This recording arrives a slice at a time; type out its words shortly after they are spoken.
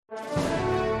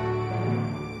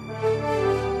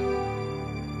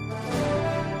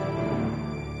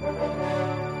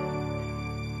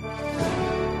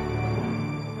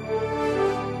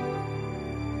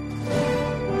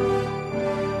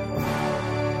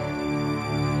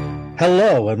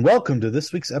Hello and welcome to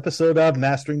this week's episode of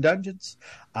Mastering Dungeons.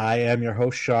 I am your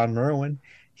host, Sean Merwin,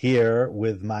 here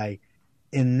with my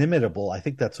inimitable, I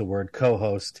think that's a word,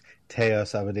 co-host,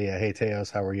 Teos Abadia. Hey, Teos,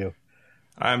 how are you?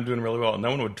 I'm doing really well. No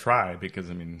one would try because,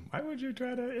 why would you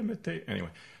try to imitate? Anyway,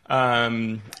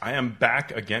 I am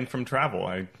back again from travel.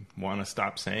 I want to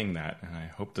stop saying that, and I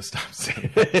hope to stop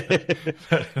saying it.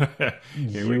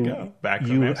 Here we go. Back from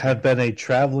You Amsterdam. have been a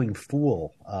traveling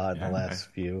fool in the last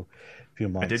few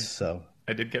months.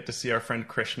 I did get to see our friend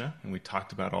Krishna, and we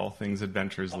talked about all things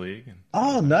Adventures League.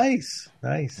 Oh, nice.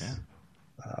 Yeah.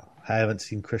 I haven't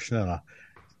seen Krishna in a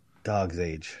dog's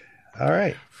age. All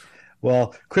right.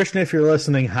 Well, Krishna, if you're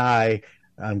listening, hi.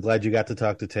 I'm glad you got to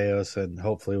talk to Teos, and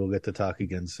hopefully we'll get to talk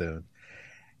again soon.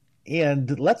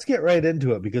 And let's get right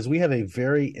into it because we have a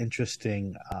very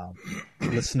interesting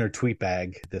listener tweet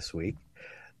bag this week.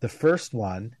 The first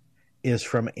one is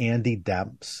from Andy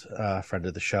Demps, friend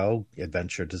of the show,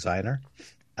 adventure designer,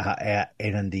 at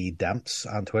Andy Demps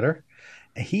on Twitter.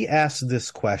 He asked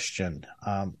this question: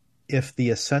 if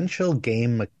the essential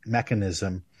game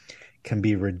mechanism can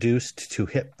be reduced to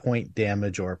hit point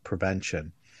damage or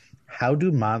prevention, how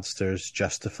do monsters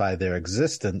justify their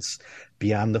existence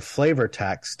beyond the flavor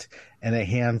text and a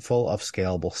handful of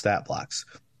scalable stat blocks?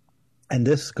 And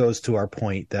this goes to our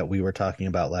point that we were talking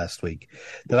about last week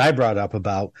that I brought up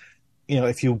about,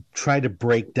 if you try to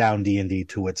break down D&D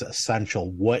to its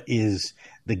essential, what is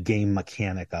the game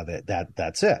mechanic of it?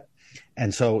 That's it.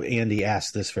 And so Andy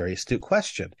asked this very astute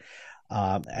question,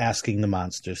 asking the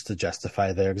monsters to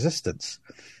justify their existence.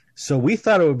 So we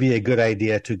thought it would be a good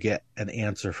idea to get an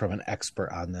answer from an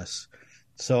expert on this.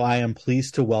 So I am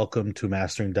pleased to welcome to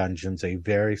Mastering Dungeons a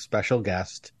very special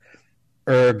guest,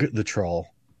 Erg the Troll.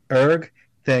 Erg,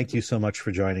 thank you so much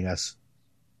for joining us.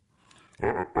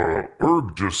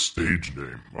 Erg, just stage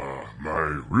name.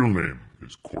 My real name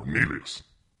is Cornelius.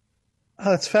 Oh,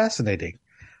 that's fascinating.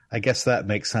 I guess that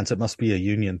makes sense. It must be a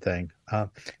union thing.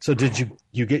 So did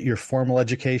you get your formal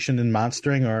education in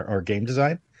monstering or game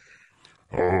design?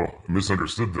 Oh, I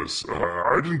misunderstood this.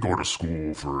 I didn't go to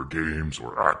school for games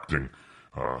or acting.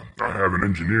 I have an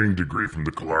engineering degree from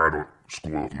the Colorado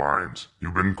School of Mines.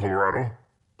 You been in Colorado?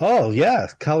 Oh, yeah.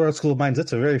 Colorado School of Mines.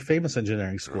 That's a very famous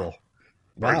engineering school.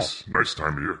 Wow. Nice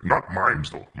time of year. Not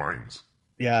mines, though. Mines.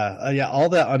 Yeah. All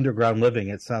that underground living,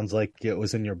 it sounds like it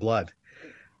was in your blood.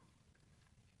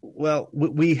 Well,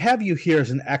 we have you here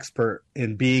as an expert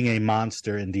in being a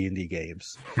monster in D&D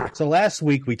games. So last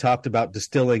week we talked about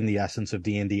distilling the essence of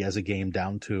D&D as a game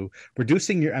down to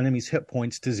reducing your enemy's hit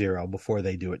points to 0 before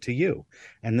they do it to you.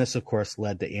 And this, of course,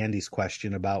 led to Andy's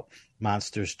question about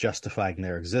monsters justifying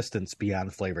their existence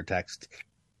beyond flavor text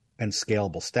and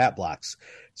scalable stat blocks.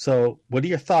 So what are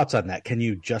your thoughts on that? Can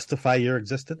you justify your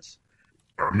existence?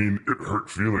 It hurt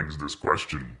feelings, this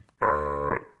question.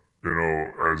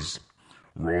 As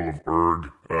role of Erg,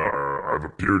 I've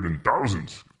appeared in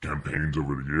thousands of campaigns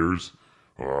over the years.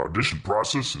 Audition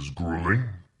process is grueling,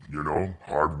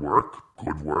 hard work,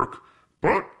 good work,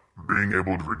 but being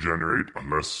able to regenerate,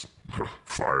 unless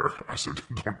fire, acid,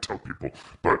 don't tell people,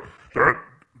 but that,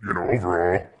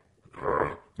 overall,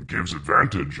 gives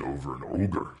advantage over an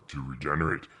ogre to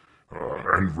regenerate.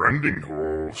 And rending,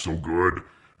 oh, so good.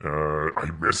 I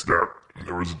missed that.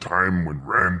 There was a time when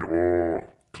rend,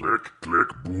 click, click,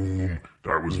 boom.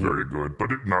 That was very good,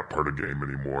 but it's not part of the game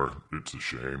anymore. It's a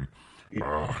shame.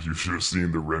 You should have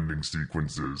seen the rending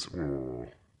sequences. Oh,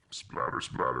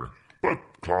 splatter. But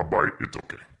claw bite, it's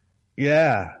okay.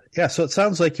 Yeah. So it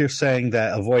sounds like you're saying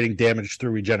that avoiding damage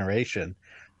through regeneration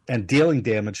and dealing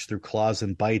damage through claws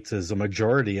and bites is a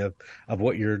majority of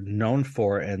what you're known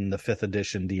for in the 5th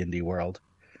edition D&D world.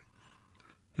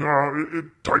 It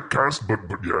typecast, but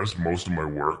yes, most of my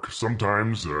work.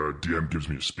 Sometimes DM gives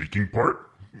me a speaking part.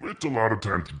 It's a lot of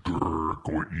times go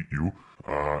eat you.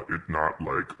 It's not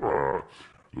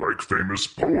like famous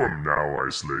poem, now I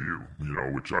slay you,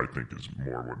 which I think is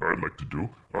more what I like to do.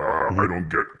 I don't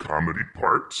get comedy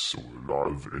parts or a lot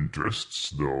of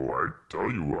interests, though I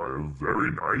tell you, I am very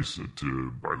nice.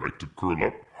 I like to curl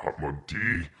up, hot mug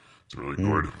tea. It's really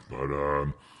good.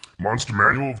 But Monster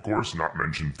Manual, of course, not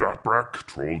mention Vatbrak,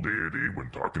 troll deity,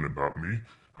 when talking about me.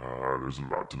 There's a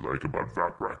lot to like about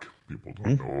Vatbrak. People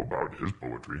don't know about his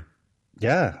poetry.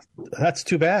 Yeah, that's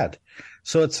too bad.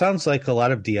 So it sounds like a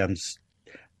lot of DMs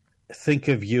think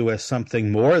of you as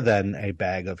something more than a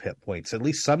bag of hit points. At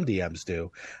least some DMs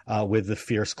do, with the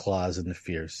fierce claws and the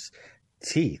fierce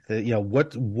teeth.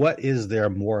 What is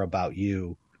there more about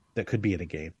you that could be in a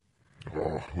game?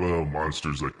 Oh, well,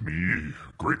 monsters like me,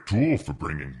 great tool for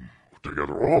bringing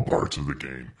together all parts of the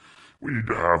game. We need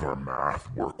to have our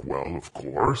math work well, of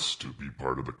course, to be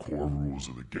part of the core rules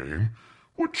of the game.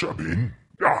 Which, I mean,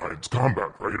 yeah, it's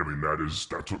combat, right? I mean,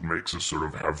 that's what makes us sort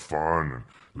of have fun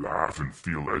and laugh and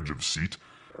feel edge of seat.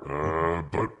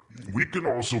 But we can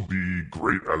also be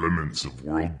great elements of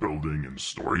world building and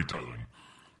storytelling.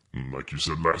 Like you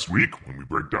said last week, when we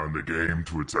break down the game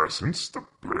to its essence, the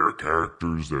player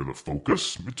characters, they're the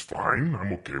focus. It's fine.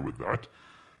 I'm okay with that.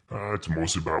 It's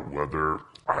mostly about whether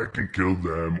I can kill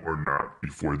them or not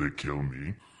before they kill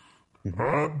me.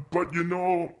 But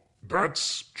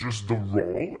that's just the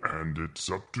role, and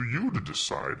it's up to you to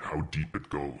decide how deep it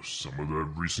goes. Some of the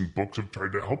recent books have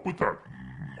tried to help with that.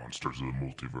 Monsters of the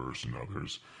Multiverse and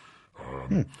others.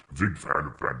 Big fan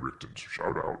of Van Richten's.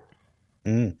 Shout out.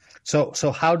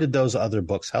 So how did those other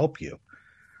books help you?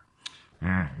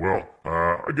 Well,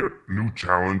 I get new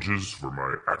challenges for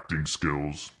my acting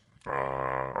skills.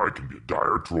 I can be a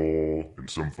dire troll in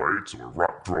some fights, or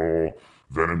rot troll,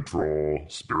 venom troll,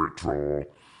 spirit troll.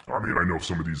 I mean, I know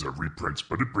some of these are reprints,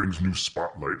 but it brings new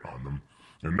spotlight on them.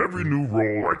 And every new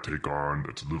role I take on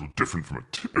that's a little different from a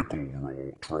typical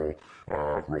role troll,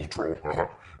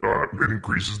 it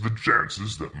increases the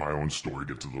chances that my own story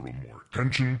gets a little more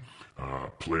attention.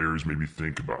 Players maybe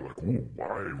think about like, ooh,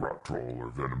 why rot troll or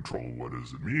venom troll? What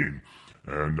does it mean?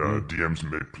 And DMs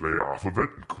may play off of it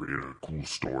and create a cool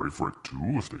story for it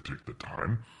too if they take the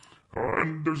time.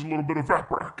 And there's a little bit of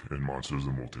Vaprac in Monsters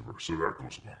of the Multiverse, so that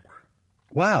goes a long way.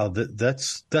 Wow,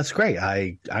 that's great.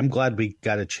 I'm glad we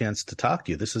got a chance to talk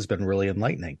to you. This has been really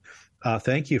enlightening.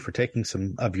 Thank you for taking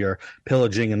some of your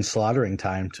pillaging and slaughtering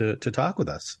time to talk with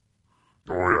us.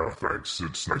 Oh yeah, thanks.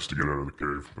 It's nice to get out of the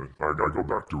cave, but I gotta go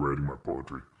back to writing my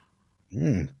poetry.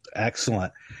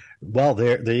 Excellent. Well,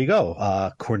 there you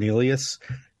go. Cornelius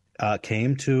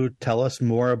came to tell us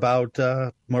more about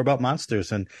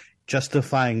monsters and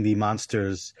justifying the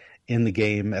monsters in the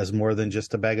game as more than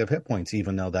just a bag of hit points,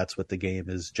 even though that's what the game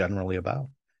is generally about.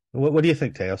 What do you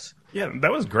think, Teos? Yeah,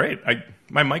 that was great.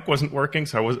 My mic wasn't working,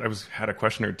 so I had a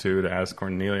question or two to ask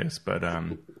Cornelius, but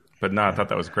no, I thought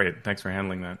that was great. Thanks for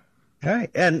handling that. All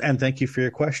right, and thank you for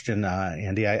your question,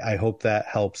 Andy. I hope that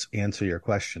helps answer your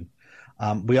question.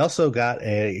 We also got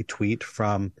a tweet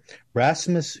from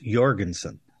Rasmus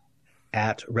Jorgensen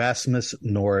at Rasmus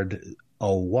Nord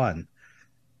 01.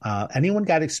 Anyone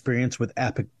got experience with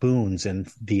epic boons in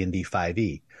D&D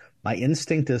 5e? My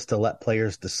instinct is to let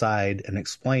players decide and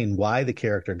explain why the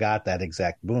character got that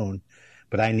exact boon,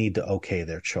 but I need to okay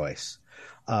their choice.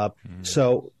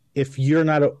 So if you're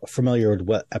not familiar with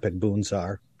what epic boons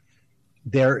are,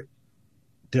 they're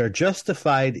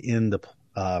justified in the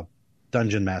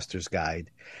Dungeon Master's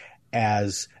Guide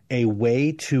as a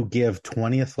way to give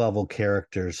 20th level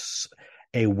characters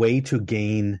a way to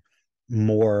gain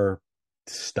more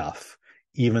stuff,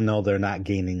 even though they're not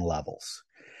gaining levels.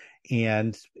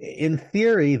 And in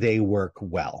theory, they work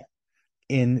well.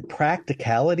 In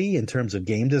practicality, in terms of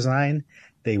game design,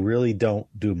 they really don't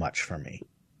do much for me.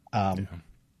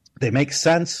 They make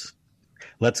sense.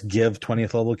 Let's give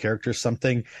 20th level characters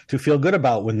something to feel good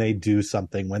about when they do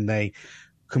something, when they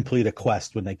complete a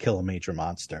quest, when they kill a major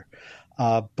monster.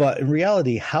 But in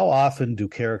reality, how often do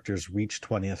characters reach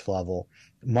 20th level,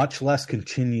 much less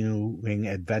continuing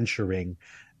adventuring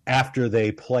after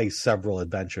they play several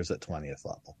adventures at 20th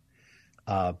level?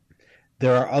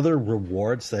 There are other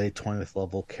rewards that a 20th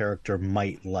level character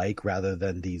might like rather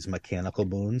than these mechanical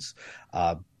boons.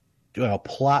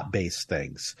 Plot-based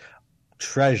things,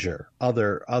 treasure,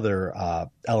 other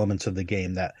elements of the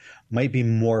game that might be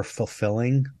more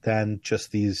fulfilling than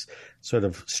just these sort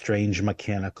of strange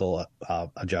mechanical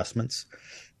adjustments.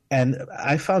 And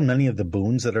I found many of the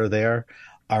boons that are there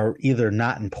are either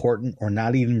not important or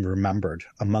not even remembered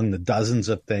among the dozens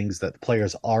of things that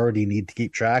players already need to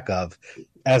keep track of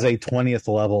as a 20th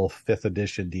level 5th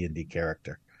edition D&D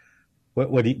character.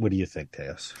 What do you think,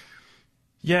 Teos?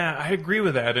 Yeah, I agree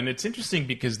with that. And it's interesting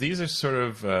because these are sort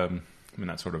of,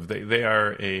 they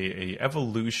are a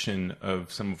evolution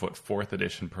of some of what 4th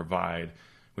edition provide,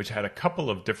 which had a couple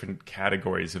of different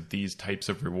categories of these types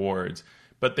of rewards,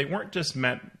 but they weren't just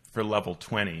meant for level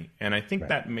 20. And I think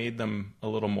that made them a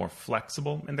little more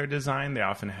flexible in their design. They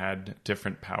often had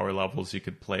different power levels you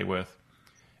could play with.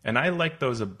 And I like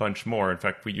those a bunch more. In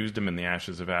fact, we used them in the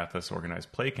Ashes of Athas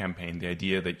organized play campaign, the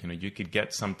idea that, you could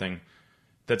get something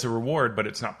that's a reward, but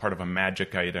it's not part of a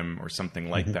magic item or something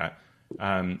like that.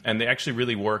 And they actually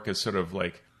really work as sort of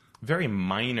like very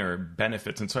minor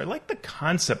benefits. And so I like the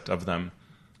concept of them.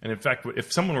 And in fact,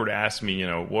 if someone were to ask me,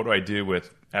 what do I do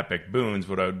with epic boons,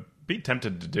 what I would be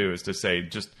tempted to do is to say,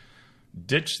 just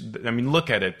look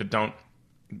at it, but don't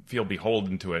feel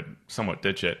beholden to it, somewhat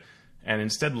ditch it. And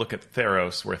instead look at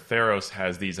Theros, where Theros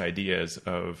has these ideas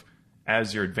of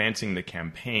as you're advancing the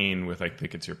campaign with, like, I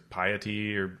think it's your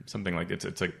piety or something like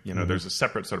it's like, you know, there's a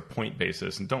separate sort of point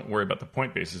basis, and don't worry about the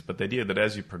point basis, but the idea that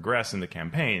as you progress in the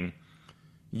campaign,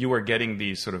 you are getting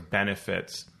these sort of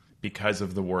benefits because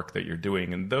of the work that you're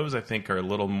doing. And those, I think, are a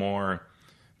little more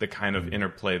the kind of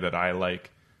interplay that I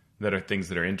like, that are things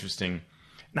that are interesting.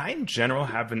 And I, in general,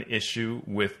 have an issue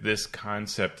with this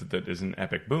concept that is in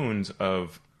Epic Boons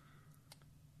of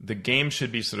the game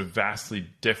should be sort of vastly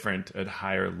different at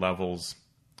higher levels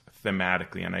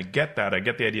thematically. And I get that. I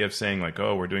get the idea of saying, like,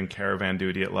 oh, we're doing caravan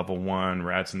duty at level 1,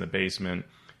 rats in the basement,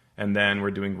 and then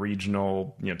we're doing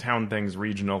regional, you know, town things,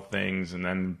 regional things, and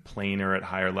then planar at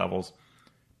higher levels.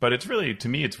 But it's really, to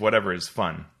me, it's whatever is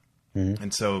fun.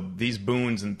 And so these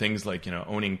boons and things like, you know,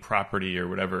 owning property or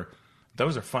whatever,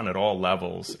 those are fun at all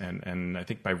levels. And I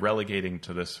think by relegating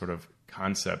to this sort of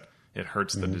concept, it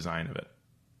hurts the design of it.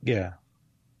 Yeah.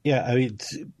 Yeah. I mean,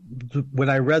 when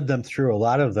I read them through, a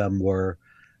lot of them were,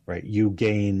 right, you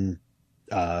gain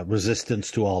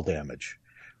resistance to all damage.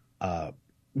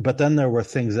 But then there were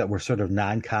things that were sort of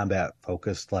non-combat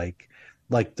focused, like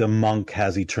the monk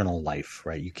has eternal life,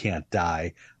 right? You can't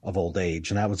die of old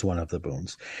age. And that was one of the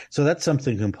boons. So that's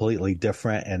something completely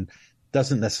different and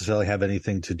doesn't necessarily have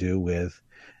anything to do with,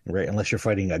 right, unless you're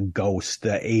fighting a ghost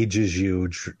that ages you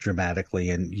dramatically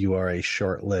and you are a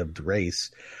short-lived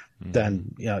race,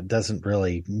 then, you know, it doesn't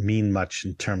really mean much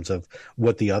in terms of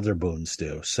what the other boons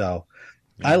do. So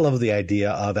I love the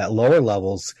idea of, at lower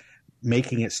levels,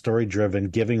 making it story-driven,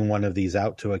 giving one of these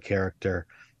out to a character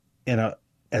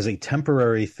as a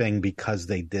temporary thing because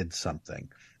they did something.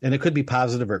 And it could be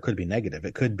positive or it could be negative.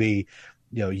 It could be,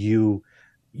 you know,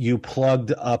 you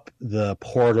plugged up the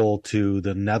portal to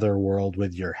the netherworld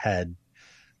with your head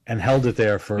and held it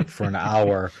there for an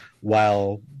hour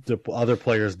while the other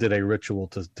players did a ritual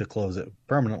to close it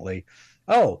permanently.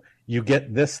 Oh, you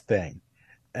get this thing.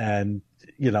 And,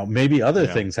 you know, maybe other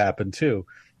things happen too.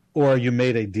 Or you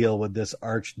made a deal with this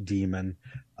archdemon.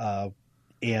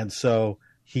 And so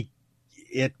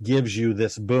it gives you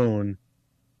this boon,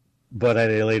 but at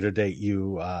a later date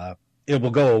it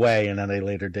will go away, and at a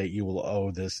later date you will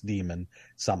owe this demon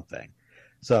something.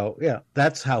 So yeah,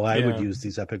 that's how I would use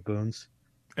these epic boons.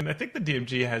 And I think the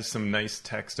DMG has some nice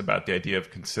text about the idea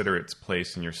of consider its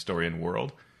place in your story and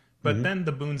world. But then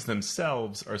the boons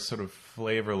themselves are sort of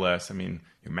flavorless. I mean,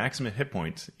 your maximum hit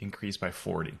points increase by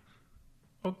 40.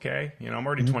 Okay, you know, I'm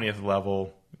already 20th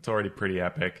level. It's already pretty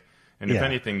epic. And if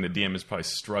anything, the DM is probably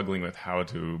struggling with how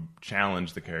to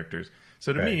challenge the characters.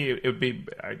 So to me, it would be,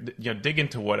 you know, dig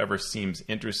into whatever seems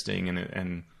interesting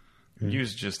and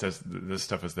use just as this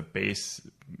stuff as the base,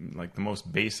 like the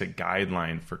most basic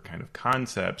guideline for kind of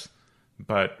concepts,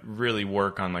 but really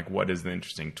work on, like, what is the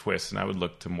interesting twist. And I would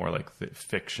look to more like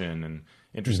fiction and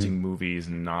interesting movies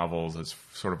and novels as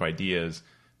sort of ideas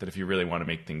that if you really want to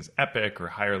make things epic or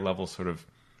higher level sort of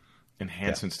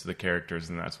enhancements to the characters,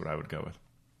 then that's what I would go with.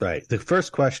 Right. The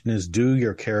first question is, do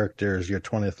your characters, your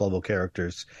 20th level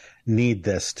characters, need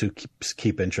this to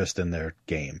keep interest in their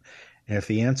game? And if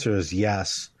the answer is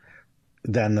yes,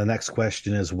 then the next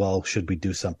question is, well, should we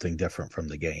do something different from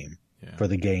the game for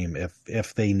the game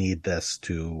if they need this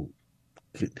to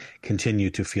continue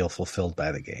to feel fulfilled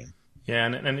by the game? Yeah,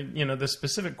 and you know, the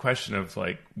specific question of,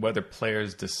 like, whether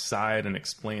players decide and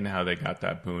explain how they got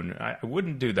that boon, I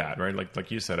wouldn't do that, right?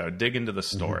 Like you said, I would dig into the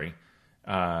story.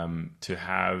 To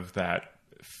have that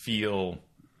feel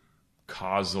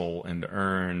causal and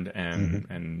earned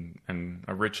and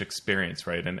a rich experience,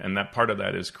 right? And that part of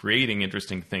that is creating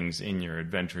interesting things in your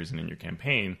adventures and in your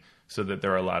campaign so that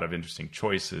there are a lot of interesting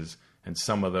choices, and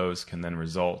some of those can then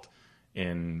result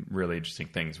in really interesting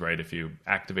things, right? If you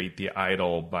activate the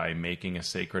idol by making a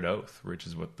sacred oath, which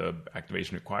is what the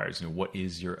activation requires, you know, what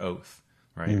is your oath,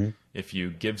 right? If you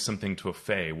give something to a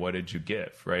fae, what did you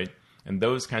give, right? And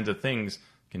those kinds of things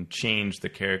can change the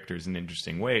characters in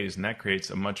interesting ways, and that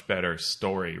creates a much better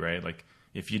story, right? Like,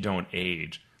 if you don't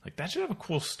age, like, that should have a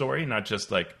cool story, not just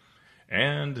like,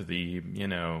 and the, you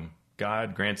know,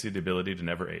 God grants you the ability to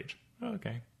never age. Oh,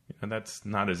 okay. And that's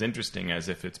not as interesting as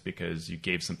if it's because you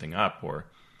gave something up or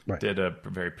did a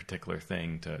very particular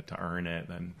thing to earn it,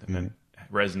 and then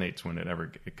it resonates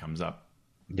whenever it comes up.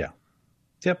 Yeah.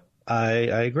 Yep. I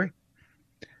agree.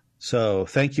 So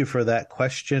thank you for that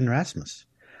question, Rasmus.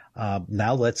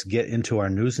 Now let's get into our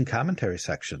news and commentary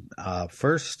section.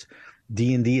 First,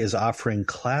 D&D is offering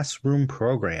classroom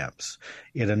programs.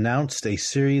 It announced a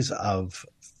series of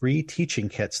free teaching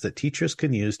kits that teachers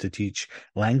can use to teach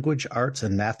language arts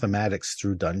and mathematics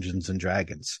through Dungeons and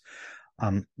Dragons.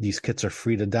 These kits are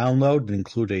free to download and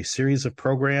include a series of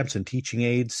programs and teaching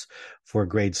aids for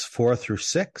grades 4 through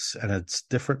 6, and a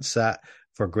different set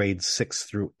for grades 6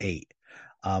 through 8.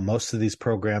 Most of these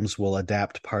programs will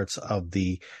adapt parts of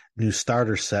the new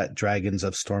starter set, Dragons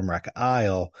of Stormwreck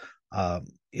Isle,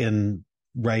 in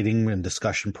writing and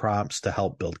discussion prompts to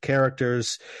help build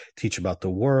characters, teach about the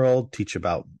world, teach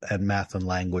about and math and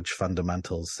language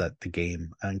fundamentals that the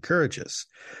game encourages.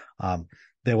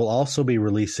 They will also be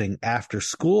releasing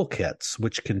after-school kits,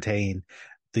 which contain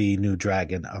the new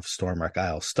Dragon of Stormwreck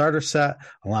Isle starter set,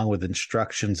 along with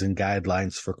instructions and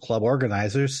guidelines for club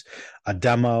organizers, a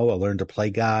demo, a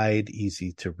learn-to-play guide,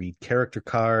 easy-to-read character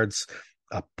cards,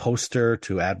 a poster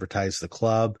to advertise the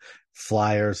club,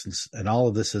 flyers, and all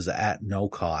of this is at no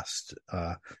cost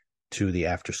to the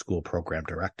after-school program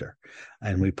director.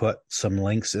 And we put some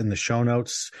links in the show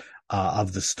notes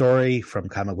of the story from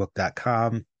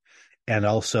comicbook.com, and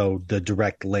also the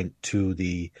direct link to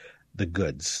the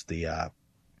goods, the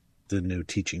new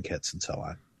teaching kits and so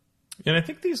on. And I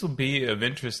think these will be of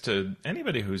interest to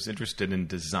anybody who's interested in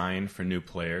design for new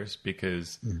players,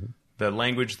 because the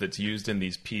language that's used in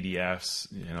these PDFs,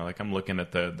 like I'm looking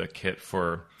at the kit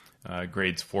for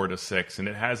grades 4 to 6, and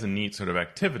it has a neat sort of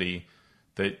activity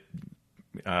that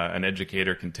an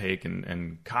educator can take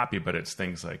and copy, but it's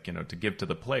things like, to give to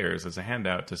the players as a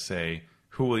handout to say,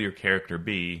 who will your character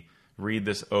be? Read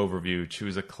this overview,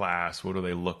 choose a class, what do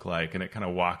they look like? And it kind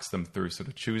of walks them through sort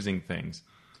of choosing things,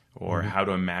 or how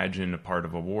to imagine a part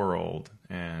of a world,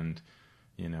 and,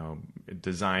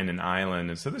 design an island.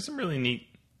 And so there's some really neat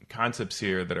concepts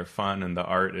here that are fun, and the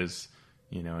art is,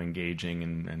 engaging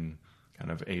and kind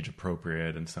of age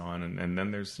appropriate and so on. And then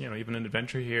there's, even an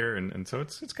adventure here. And so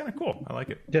it's kind of cool. I like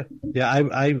it. Yeah.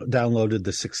 I downloaded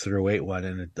the 6 through 8 one,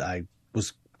 and I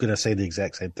was going to say the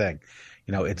exact same thing.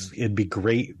 It'd be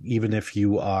great even if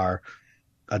you are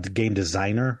a game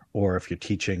designer, or if you're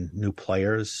teaching new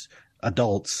players,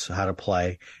 adults, how to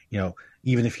play,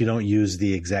 even if you don't use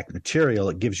the exact material,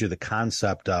 it gives you the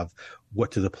concept of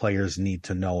what do the players need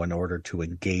to know in order to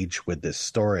engage with this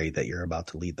story that you're about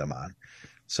to lead them on.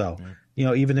 So,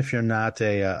 even if you're not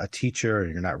a teacher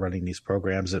and you're not running these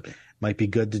programs, it might be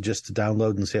good to just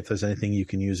download and see if there's anything you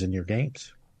can use in your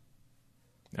games.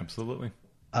 Absolutely.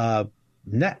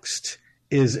 Next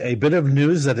is a bit of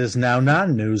news that is now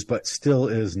non-news, but still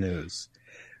is news.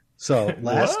 So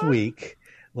last week,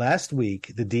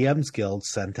 the DMs Guild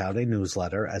sent out a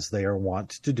newsletter, as they are wont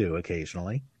to do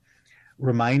occasionally,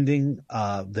 reminding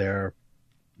their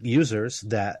users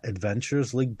that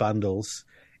Adventures League bundles,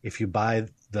 if you buy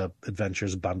the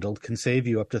Adventures bundled, can save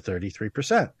you up to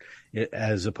 33%,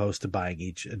 as opposed to buying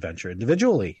each adventure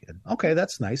individually. And okay,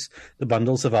 that's nice. The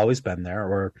bundles have always been there,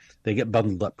 or they get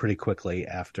bundled up pretty quickly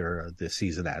after the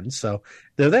season ends. So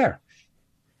they're there.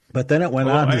 But then it went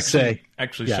on to say...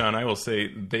 Actually, Sean, I will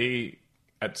say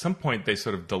at some point they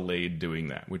sort of delayed doing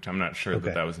that, which I'm not sure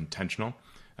that was intentional.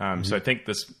 So I think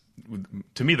this...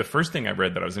 To me, the first thing I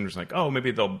read that I was interested in, like, oh,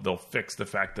 maybe they'll fix the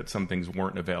fact that some things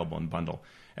weren't available in bundle.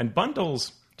 And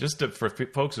bundles, for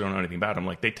folks who don't know anything about them,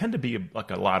 like, they tend to be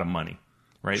like a lot of money,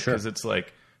 right? Because it's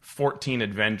like 14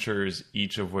 adventures,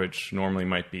 each of which normally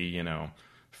might be,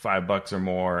 $5 or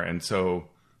more. And so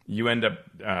you end up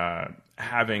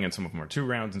having, and some of them are 2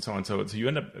 rounds and so on. So you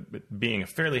end up being a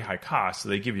fairly high cost. So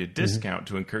they give you a discount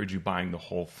to encourage you buying the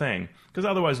whole thing. Because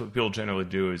otherwise what people generally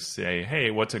do is say,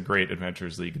 hey, what's a great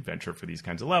Adventures League adventure for these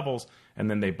kinds of levels? And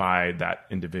then they buy that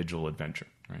individual adventure,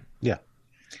 right? Yeah.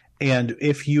 And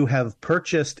if you have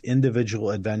purchased individual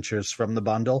adventures from the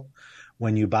bundle,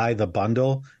 when you buy the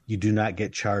bundle, you do not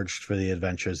get charged for the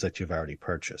adventures that you've already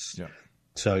purchased. Yeah.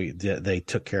 So they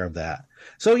took care of that.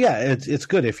 So yeah, it's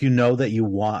good if you know that you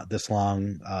want this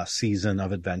long season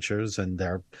of adventures, and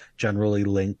they're generally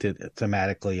linked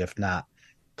thematically, if not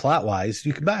plot-wise,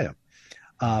 you can buy them.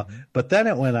 But then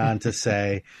it went on to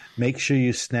say, make sure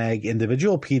you snag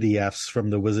individual PDFs from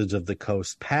the Wizards of the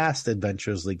Coast past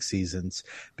Adventures League seasons,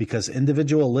 because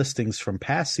individual listings from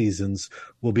past seasons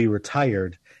will be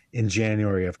retired in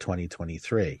January of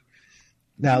 2023.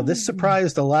 Now, this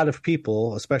surprised a lot of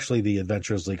people, especially the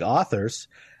Adventures League authors,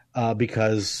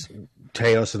 because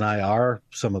Teos and I are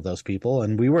some of those people,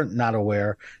 and we were not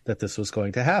aware that this was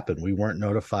going to happen. We weren't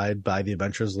notified by the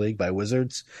Adventures League, by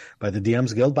Wizards, by the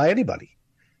DMs Guild, by anybody.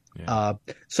 Yeah.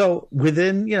 So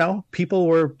within, people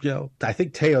were, I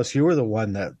think Teos, you were the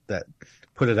one that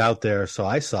put it out there, so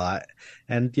I saw it,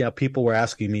 and people were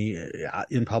asking me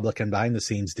in public and behind the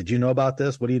scenes, did you know about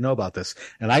this? What do you know about this?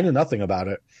 And I knew nothing about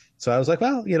it. So I was like,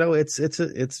 well, it's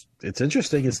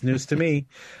interesting. It's news to me.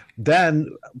 Then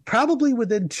probably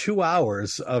within 2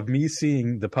 hours of me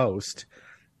seeing the post,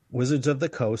 Wizards of the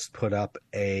Coast put up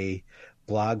a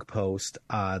blog post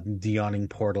on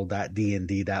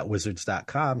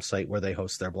theyawningportal.dnd.wizards.com site, where they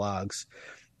host their blogs,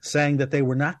 saying that they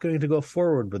were not going to go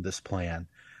forward with this plan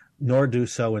nor do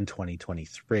so in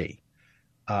 2023.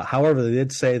 However, they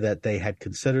did say that they had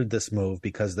considered this move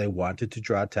because they wanted to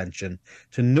draw attention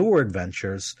to newer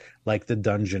adventures like the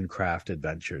Dungeon Craft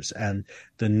adventures and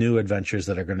the new adventures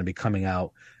that are going to be coming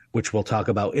out, which we'll talk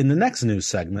about in the next news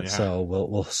segment. Yeah. So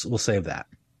we'll save that.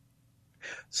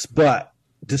 But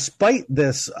despite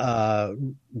this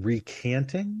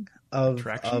recanting of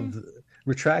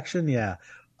retraction, yeah.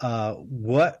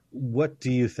 What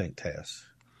do you think, Teos?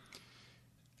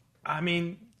 I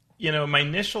mean, my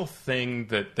initial thing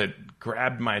that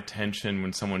grabbed my attention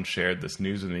when someone shared this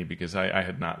news with me, because I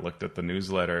had not looked at the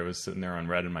newsletter, it was sitting there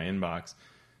unread in my inbox,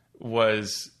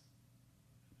 was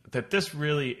that this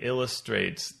really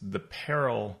illustrates the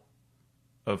peril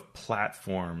of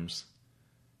platforms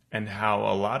and how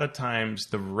a lot of times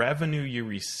the revenue you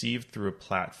receive through a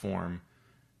platform,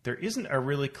 there isn't a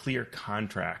really clear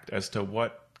contract as to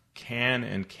what can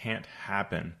and can't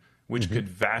happen, which could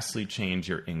vastly change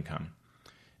your income.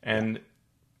 And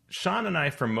Sean and I,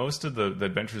 for most of the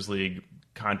Adventures League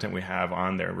content we have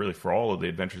on there, really for all of the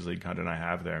Adventures League content I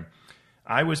have there,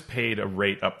 I was paid a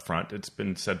rate up front. It's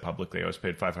been said publicly I was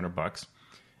paid $500.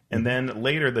 And then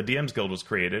later the DMs Guild was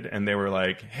created, and they were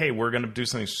like, hey, we're going to do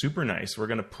something super nice. We're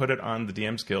going to put it on the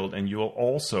DMs Guild, and you will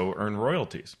also earn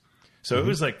royalties. So it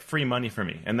was like free money for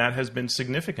me. And that has been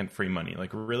significant free money, like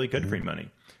really good free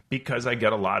money, because I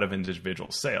get a lot of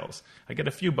individual sales. I get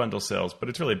a few bundle sales, but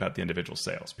it's really about the individual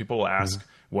sales. People will ask,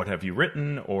 what have you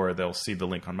written? Or they'll see the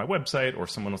link on my website, or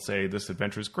someone will say, this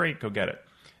adventure is great, go get it.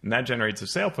 And that generates a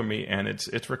sale for me, and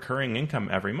it's recurring income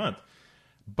every month.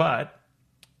 But,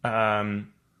 and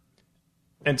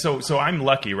so I'm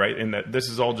lucky, right, in that this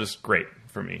is all just great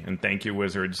for me. And thank you,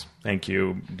 Wizards. Thank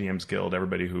you, DMs Guild,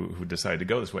 everybody who decided to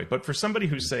go this way. But for somebody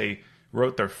who, say,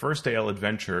 wrote their first AL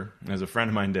adventure, as a friend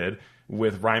of mine did,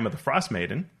 with Rime of the Frost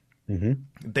Maiden,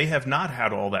 they have not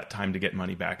had all that time to get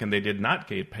money back, and they did not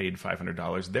get paid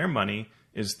 $500. Their money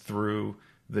is through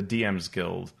the DMs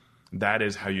Guild. That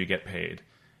is how you get paid.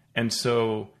 And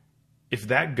so if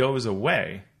that goes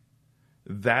away,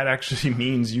 that actually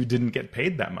means you didn't get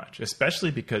paid that much,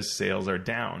 especially because sales are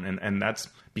down. And that's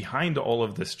behind all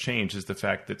of this change, is the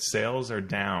fact that sales are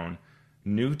down.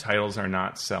 New titles are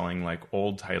not selling like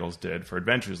old titles did for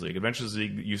Adventures League. Adventures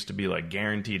League used to be like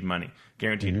guaranteed money,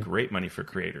 guaranteed great money for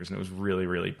creators. And it was really,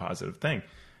 really positive thing.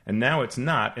 And now it's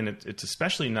not. And it's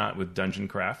especially not with Dungeon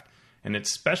Craft. And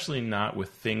it's especially not with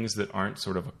things that aren't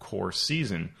sort of a core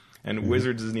season. And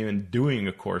Wizards isn't even doing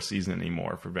a core season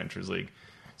anymore for Adventures League.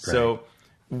 Right. So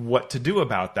what to do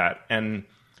about that? And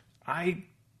I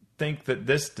think that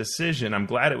this decision, I'm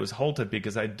glad it was halted,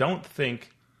 because I don't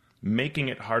think making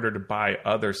it harder to buy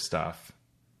other stuff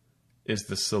is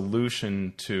the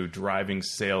solution to driving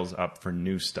sales up for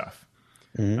new stuff.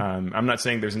 I'm not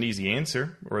saying there's an easy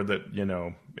answer, or that,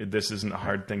 this isn't a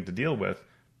hard thing to deal with,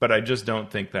 but I just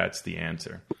don't think that's the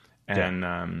answer.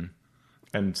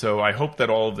 And so I hope that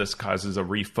all of this causes a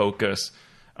refocus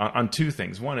on two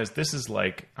things. One is, this is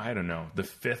like, I don't know, the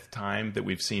fifth time that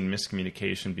we've seen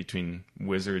miscommunication between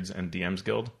Wizards and DMs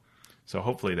Guild. So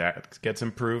hopefully that gets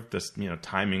improved, this,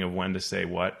 timing of when to say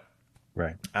what.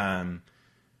 Right.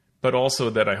 But also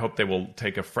that I hope they will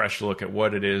take a fresh look at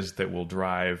what it is that will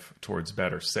drive towards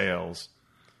better sales,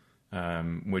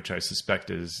 which I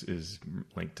suspect is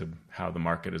linked to how the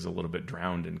market is a little bit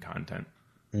drowned in content.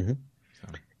 So,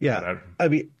 yeah. I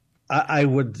mean, I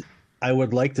would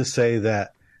like to say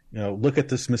that, look at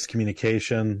this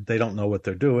miscommunication. They don't know what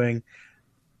they're doing.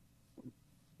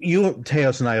 You,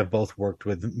 Teos, and I have both worked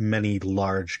with many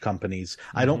large companies.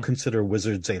 I don't consider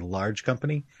Wizards a large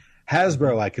company.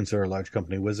 Hasbro, I consider a large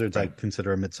company. Wizards, I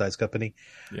consider a mid-sized company.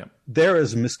 Yeah. There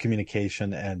is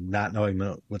miscommunication and not knowing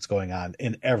what's going on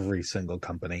in every single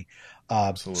company.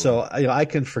 So I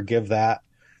can forgive that.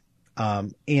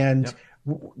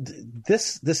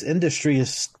 This industry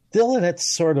is still in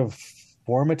its sort of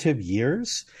formative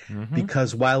years,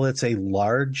 because while it's a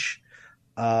large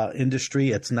industry,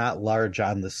 it's not large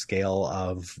on the scale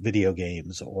of video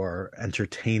games or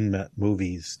entertainment,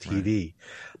 movies, TV.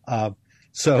 Right.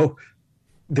 So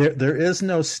there is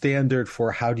no standard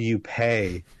for how do you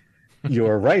pay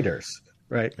your writers,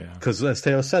 right? Because as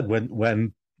Teo said,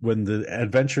 when the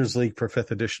Adventures League for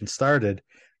 5th edition started,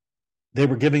 they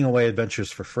were giving away adventures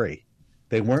for free.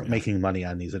 They weren't making money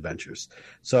on these adventures.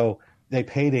 So they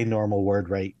paid a normal word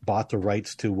rate, bought the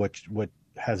rights to what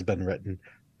has been written,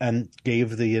 and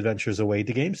gave the adventures away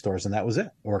to game stores, and that was it,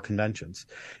 or conventions.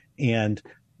 And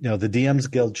the DMs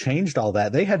Guild changed all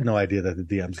that. They had no idea that the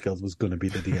DMs Guild was going to be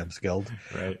the DMs Guild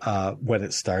when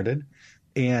it started.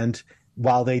 And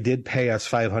while they did pay us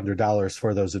 $500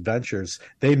 for those adventures,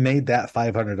 they made that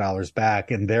 $500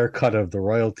 back in their cut of the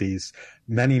royalties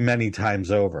many, many times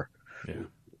over. Yeah.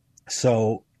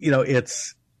 So,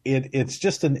 it's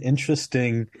just an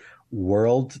interesting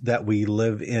world that we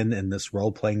live in this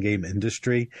role-playing game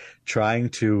industry, trying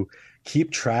to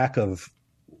keep track of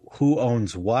who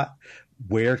owns what,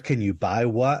 where can you buy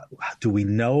what, do we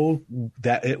know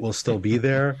that it will still be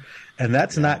there? And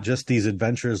that's not just these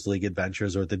Adventurers League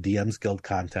adventures or the DMs Guild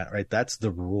content, right? That's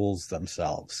the rules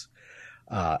themselves.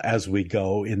 As we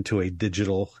go into a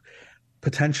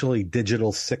potentially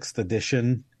digital 6th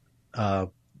edition,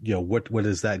 what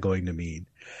is that going to mean?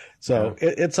 So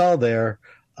it's all there.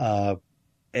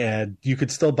 And you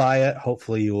could still buy it.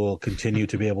 Hopefully you will continue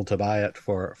to be able to buy it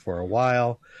for a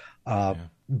while.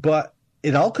 But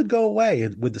it all could go away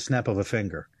with the snap of a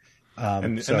finger.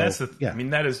 And that's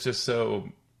that is just so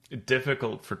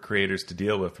difficult for creators to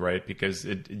deal with, right? Because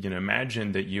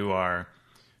imagine that you are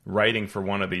writing for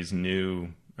one of these new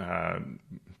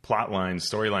plot lines,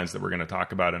 storylines that we're going to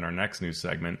talk about in our next news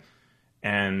segment,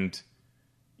 and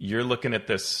you're looking at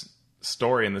this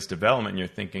story and this development, and you're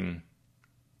thinking,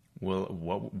 well,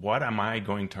 what am I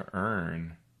going to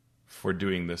earn for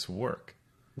doing this work?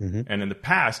 Mm-hmm. And in the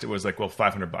past, it was like, well,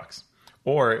 $500,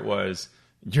 or it was,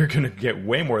 you're going to get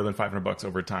way more than $500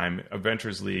 over time.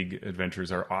 Adventures League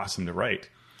adventures are awesome to write.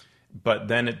 But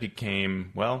then it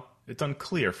became, well, it's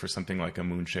unclear for something like a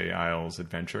Moonshade Isles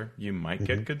adventure. You might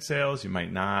get good sales, you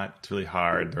might not. It's really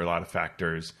hard. There are a lot of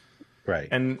factors. Right.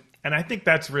 And I think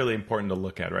that's really important to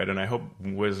look at, right? And I hope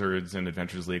Wizards and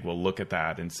Adventures League will look at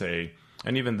that and say,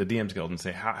 and even the DMs Guild, and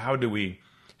say, how do we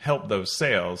help those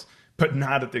sales, but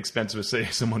not at the expense of, say,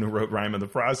 someone who wrote Rime of the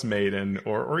Frost Maiden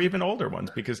or even older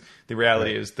ones? Because the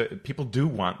reality is that people do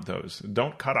want those.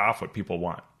 Don't cut off what people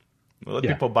want. Let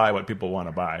people buy what people want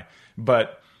to buy.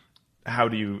 But how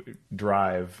do you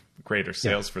drive greater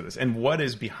sales for this? And what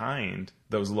is behind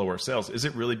those lower sales? Is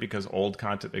it really because old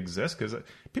content exists? Because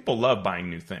people love buying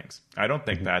new things. I don't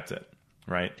think that's it,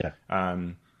 right? Yeah.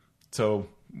 So,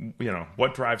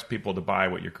 what drives people to buy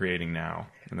what you're creating now?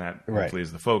 And that hopefully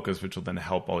is the focus, which will then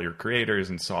help all your creators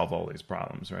and solve all these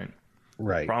problems, right?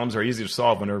 Right. Problems are easy to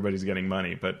solve when everybody's getting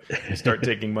money, but you start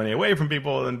taking money away from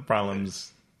people, and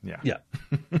problems, Yeah.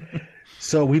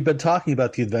 So we've been talking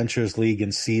about the Adventures League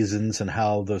and seasons and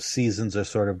how those seasons are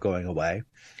sort of going away.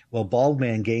 Well,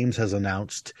 Baldman Games has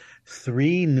announced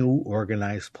 3 new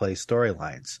organized play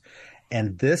storylines.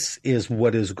 And this is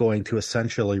what is going to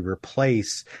essentially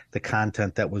replace the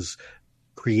content that was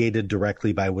created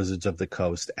directly by Wizards of the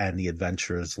Coast and the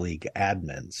Adventurers League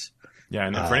admins. Yeah,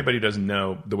 and for anybody who doesn't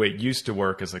know, the way it used to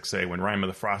work is, like, say, when Rime of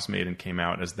the Frost Maiden came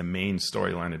out as the main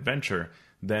storyline adventure,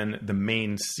 then the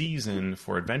main season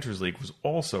for Adventures League was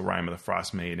also Rime of the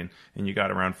Frost Maiden, and you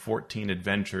got around 14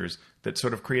 adventures that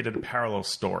sort of created a parallel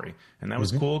story. And that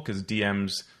was cool because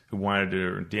DMs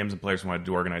and players who wanted to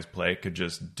do organized play could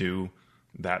just do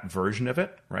that version of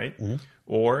it, right?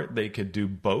 Or they could do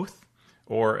both.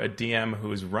 Or a DM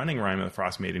who is running Rime of the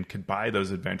Frost Maiden could buy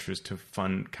those adventures to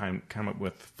come up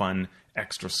with fun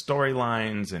extra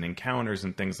storylines and encounters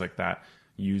and things like that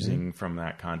using from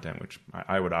that content, which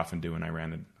I would often do when I ran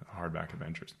the hardback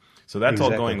adventures. So that's all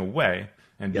going away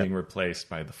and being replaced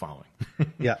by the following.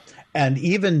 Yeah. And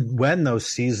even when those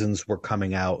seasons were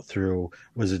coming out through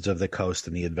Wizards of the Coast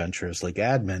and the Adventurers League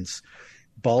admins,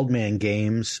 Baldman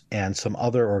Games and some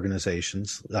other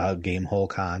organizations,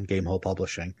 Gamehole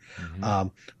Publishing,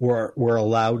 were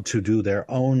allowed to do their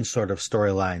own sort of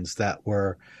storylines that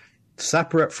were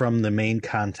separate from the main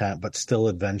content, but still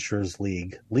Adventurers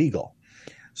League legal.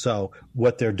 So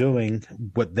what they're doing,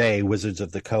 Wizards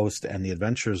of the Coast and the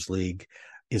Adventurers League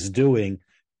is doing,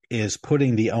 is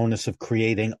putting the onus of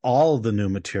creating all of the new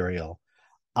material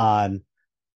on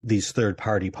these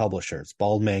third-party publishers.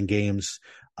 Baldman Games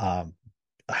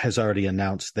has already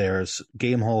announced theirs.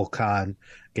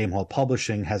 Gamehole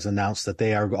Publishing has announced that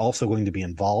they are also going to be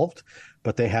involved,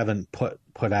 but they haven't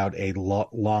put out a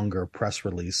longer press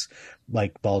release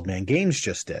like Baldman Games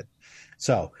just did.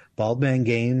 So Baldman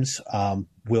Games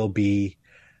will be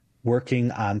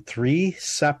working on 3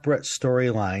 separate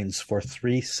storylines for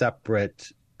 3 separate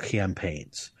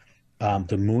campaigns.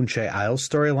 The Moonshade Isles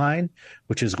storyline,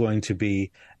 which is going to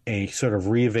be a sort of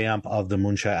revamp of the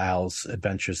Moonshade Isles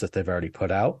adventures that they've already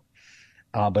put out.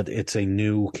 But it's a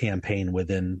new campaign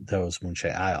within those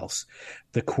Moonshade Isles.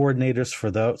 The coordinators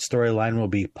for the storyline will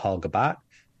be Paul Gabat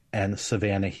and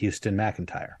Savannah Houston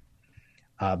McIntyre.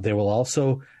 They will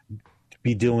also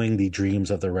be doing the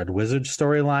Dreams of the Red Wizard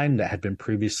storyline that had been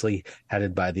previously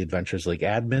headed by the Adventures League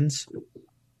admins.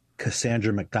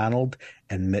 Cassandra McDonald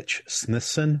and Mitch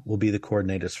Smithson will be the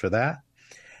coordinators for that.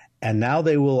 And now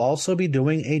they will also be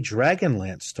doing a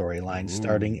Dragonlance storyline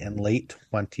starting in late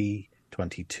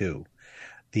 2022.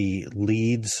 The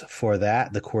leads for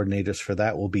that, the coordinators for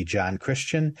that, will be John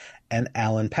Christian and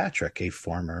Alan Patrick, a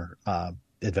former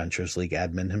Adventures League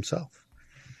admin himself.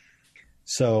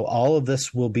 So all of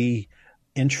this will be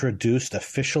introduced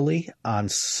officially on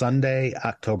Sunday,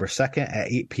 October 2nd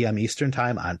at 8 p.m. Eastern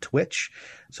Time on Twitch.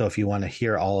 So if you want to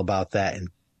hear all about that in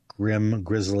grim,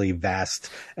 grisly, vast,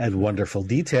 and wonderful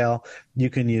detail, you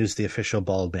can use the official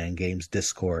Baldman Games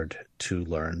Discord to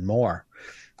learn more.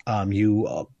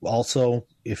 You also,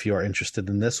 if you're interested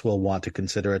in this, will want to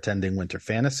consider attending Winter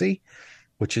Fantasy,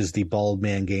 which is the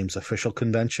Baldman Games official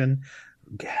convention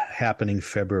happening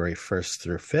February 1st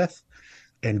through 5th.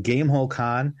 And Gamehole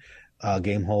Con,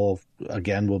 Gamehole,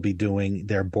 again, will be doing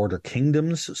their Border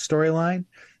Kingdoms storyline.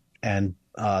 And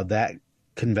that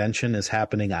convention is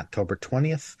happening October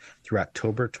 20th through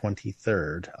October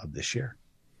 23rd of this year.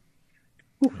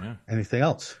 Yeah. Anything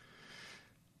else?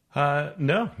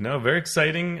 No, very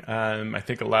exciting. I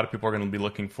think a lot of people are going to be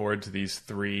looking forward to these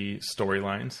 3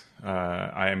 storylines.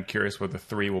 I am curious whether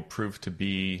 3 will prove to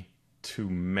be too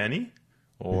many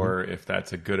or if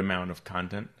that's a good amount of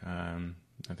content.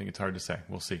 I think it's hard to say.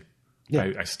 We'll see.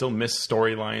 Yeah. I still miss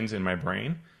storylines in my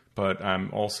brain, but I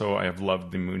have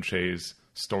loved the Moonshay's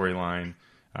storyline.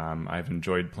 I've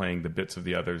enjoyed playing the bits of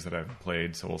the others that I've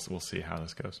played, so we'll see how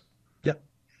this goes. Yep.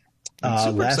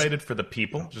 I'm super excited for the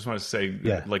people. Just want to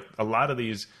say, like, a lot of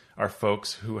these are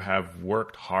folks who have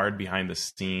worked hard behind the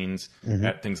scenes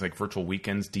at things like Virtual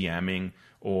Weekends, DMing,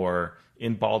 or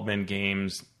in Baldman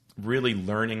Games, really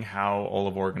learning how all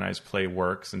of organized play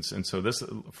works. And so this,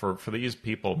 for these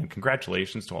people, and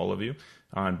congratulations to all of you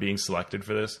on being selected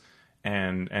for this.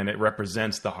 And it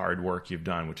represents the hard work you've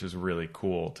done, which is really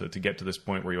cool to get to this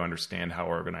point where you understand how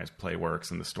organized play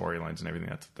works and the storylines and everything.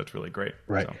 That's really great.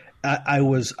 Right. So. I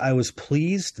was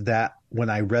pleased that when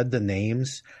I read the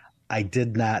names, I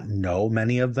did not know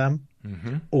many of them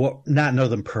or not know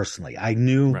them personally. I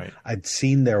knew I'd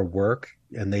seen their work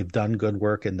and they've done good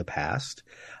work in the past.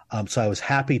 So I was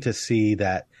happy to see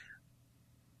that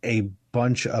a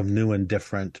bunch of new and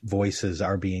different voices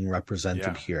are being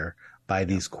represented here by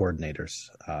these coordinators.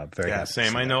 Very happy.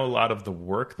 Same. I know a lot of the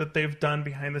work that they've done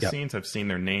behind the scenes. I've seen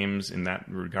their names in that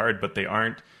regard, but they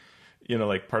aren't,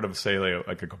 like part of, say,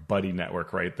 like a buddy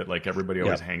network, right? That like everybody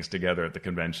always hangs together at the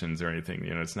conventions or anything.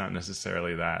 It's not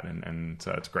necessarily that, and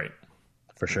so it's great.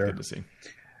 For sure. Good to see.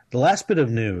 The last bit of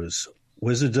news: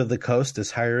 Wizards of the Coast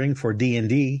is hiring for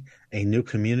D&D a new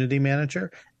community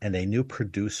manager and a new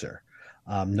producer.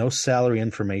 No salary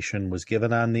information was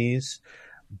given on these,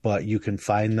 but you can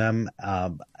find them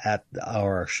on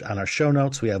our show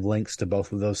notes. We have links to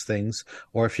both of those things.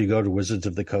 Or if you go to Wizards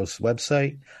of the Coast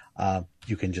website,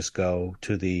 you can just go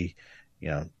to the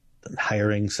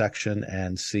hiring section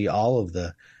and see all of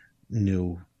the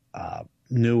new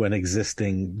and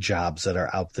existing jobs that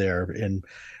are out there in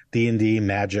D&D,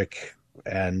 Magic,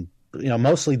 and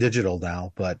mostly digital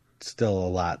now, but still a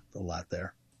lot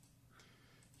there.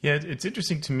 Yeah, it's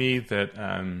interesting to me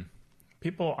that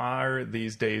people are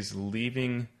these days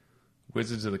leaving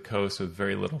Wizards of the Coast with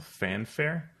very little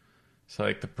fanfare. So,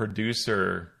 like the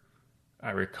producer,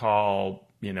 I recall,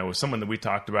 was someone that we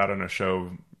talked about on a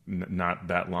show not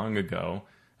that long ago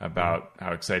about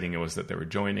how exciting it was that they were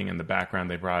joining and the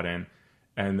background they brought in.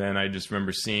 And then I just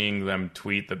remember seeing them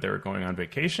tweet that they were going on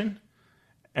vacation.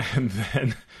 And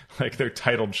then, like, their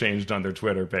title changed on their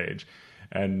Twitter page.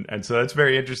 And so that's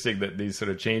very interesting that these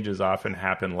sort of changes often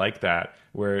happen like that,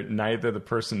 where neither the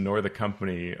person nor the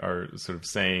company are sort of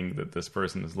saying that this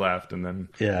person has left, and then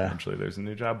eventually there's a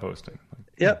new job posting.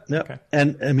 Yep. Okay.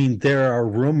 And, I mean, there are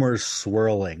rumors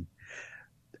swirling,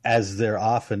 as there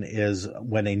often is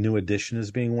when a new edition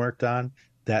is being worked on,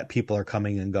 that people are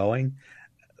coming and going.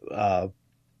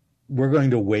 We're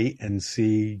going to wait and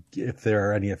see if there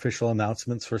are any official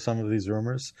announcements for some of these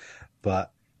rumors.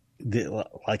 But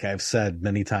like I've said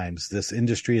many times, this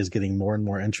industry is getting more and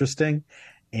more interesting.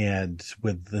 And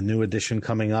with the new edition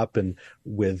coming up and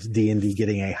with D&D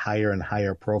getting a higher and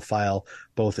higher profile,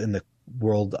 both in the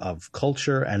world of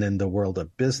culture and in the world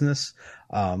of business,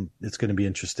 it's going to be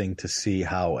interesting to see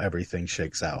how everything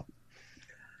shakes out.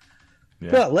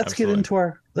 Yeah, but let's get into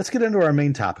our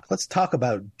main topic. Let's talk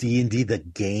about D&D the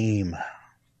game.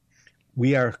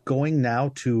 We are going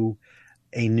now to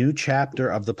a new chapter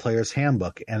of the Player's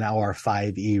Handbook in our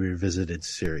 5e Revisited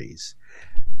series.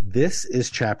 This is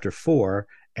chapter 4,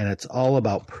 and it's all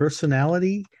about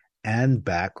personality and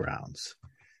backgrounds.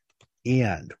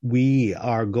 And we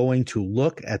are going to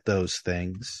look at those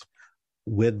things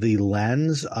with the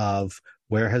lens of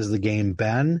where has the game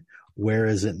been, where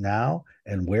is it now,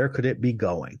 and where could it be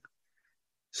going?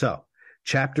 So,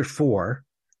 chapter 4,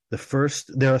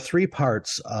 there are 3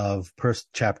 parts of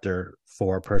chapter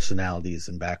 4, personalities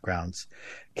and backgrounds: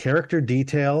 character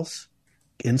details,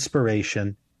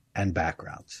 inspiration, and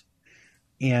backgrounds.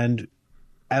 And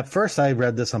at first I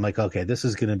read this, I'm like, okay, this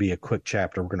is going to be a quick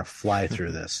chapter. We're going to fly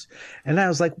through this. And I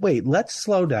was like, wait, let's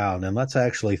slow down and let's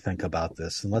actually think about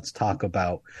this. And let's talk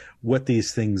about what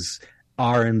these things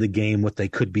are in the game, what they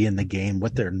could be in the game,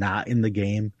 what they're not in the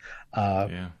game,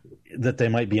 that they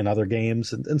might be in other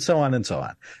games, and so on and so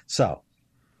on. So,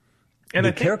 and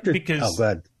I think because, go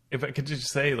ahead. If I could just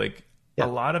say, like, a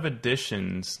lot of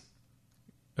editions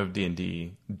of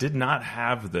D&D did not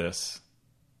have this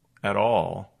at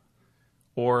all,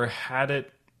 or had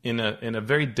it in a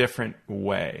very different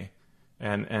way.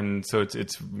 And so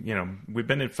it's we've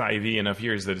been in 5e enough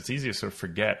years that it's easy to sort of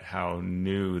forget how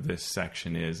new this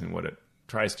section is and what it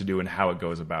tries to do and how it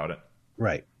goes about it.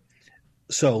 Right.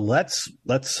 So let's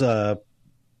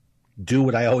do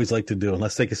what I always like to do, and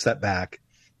let's take a step back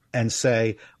and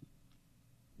say,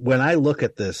 when I look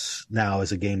at this now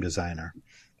as a game designer,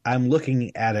 I'm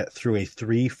looking at it through a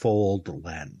threefold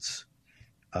lens,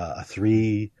 a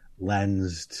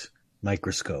 3-lensed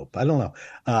microscope. I don't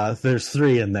know. There's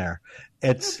 3 in there.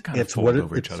 It's what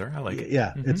over each other. I like it.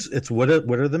 Yeah. Mm-hmm. It's what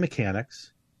are the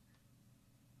mechanics?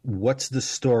 What's the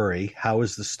story? How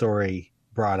is the story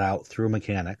brought out through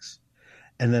mechanics?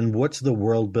 And then what's the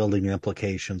world building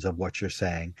implications of what you're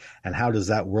saying? And how does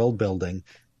that world building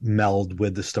meld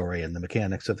with the story and the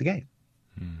mechanics of the game?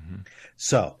 Mm-hmm.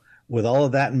 So with all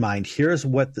of that in mind, here's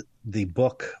what the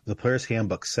book, the Player's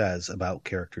Handbook, says about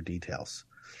character details.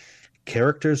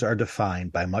 Characters are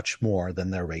defined by much more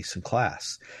than their race and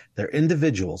class. They're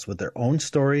individuals with their own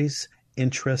stories,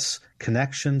 interests,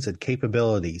 connections, and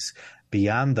capabilities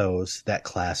beyond those that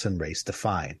class and race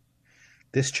define.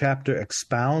 This chapter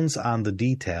expounds on the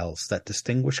details that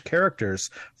distinguish characters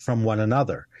from one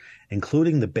another,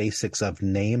 including the basics of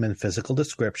name and physical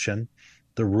description,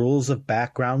 the rules of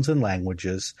backgrounds and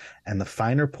languages, and the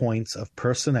finer points of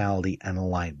personality and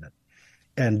alignment.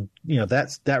 And,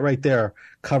 that right there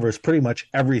covers pretty much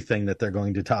everything that they're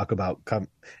going to talk about,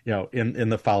 in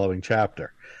the following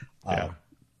chapter. Yeah.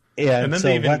 And then so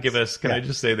they even give us, I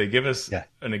just say, they give us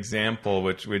an example,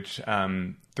 which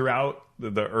throughout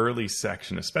the early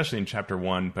section, especially in chapter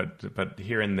 1, but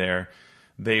here and there,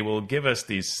 they will give us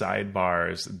these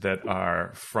sidebars that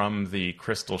are from the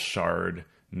Crystal Shard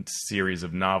series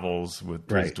of novels with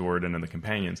Dries Do'Urden and the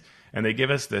companions. And they give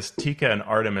us this Tika and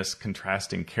Artemis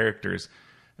contrasting characters,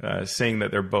 saying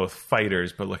that they're both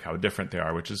fighters, but look how different they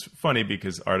are, which is funny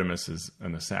because Artemis is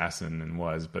an assassin and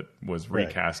was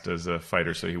recast as a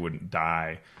fighter so he wouldn't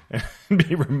die and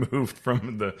be removed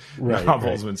from the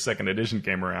novels when second edition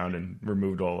came around and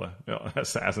removed all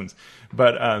assassins.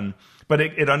 But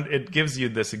it gives you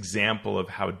this example of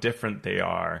how different they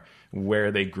are,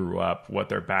 where they grew up, what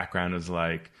their background is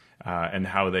like, and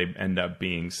how they end up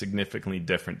being significantly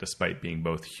different despite being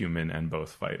both human and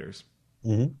both fighters.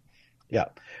 Mm-hmm. Yeah.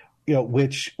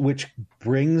 Which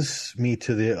brings me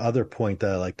to the other point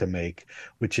that I like to make,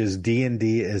 which is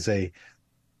D&D is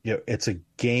it's a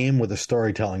game with a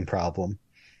storytelling problem,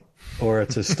 or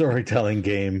it's a storytelling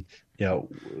game,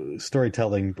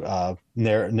 storytelling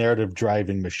narrative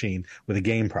driving machine with a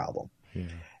game problem. Yeah.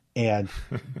 And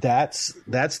that's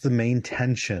the main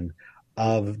tension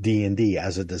of D&D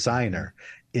as a designer,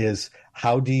 is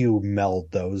how do you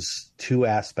meld those 2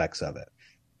 aspects of it?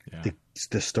 Yeah.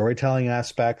 The storytelling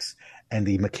aspects and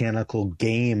the mechanical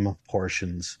game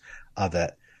portions of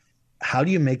it. How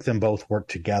do you make them both work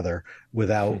together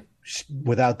without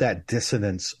that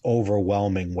dissonance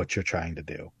overwhelming what you're trying to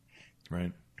do?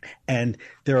 Right. And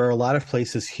there are a lot of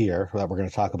places here that we're going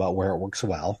to talk about where it works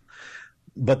well,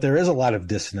 but there is a lot of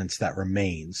dissonance that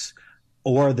remains,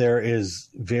 or there is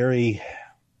very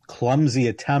clumsy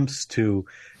attempts to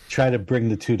try to bring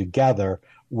the 2 together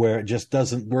where it just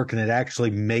doesn't work and it actually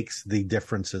makes the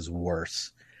differences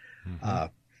worse. Mm-hmm.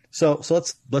 So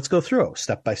let's go through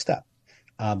step by step.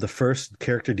 The first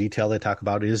character detail they talk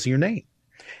about is your name.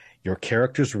 Your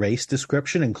character's race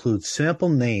description includes sample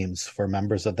names for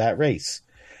members of that race.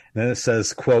 And then it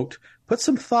says, quote, put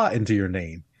some thought into your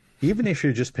name, even if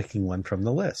you're just picking one from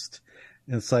the list.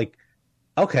 And it's like,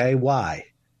 okay, why?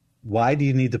 Why do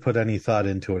you need to put any thought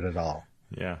into it at all?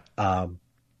 Yeah.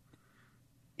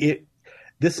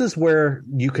 This is where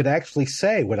you could actually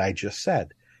say what I just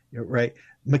said, right?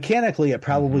 Mechanically, it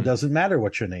probably doesn't matter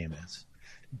what your name is,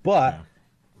 but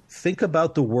think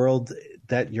about the world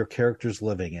that your character's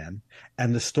living in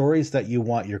and the stories that you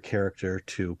want your character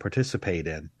to participate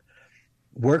in.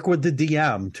 Work with the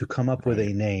DM to come up with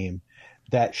a name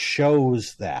that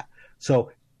shows that.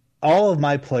 So all of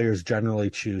my players generally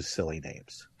choose silly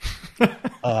names,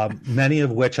 many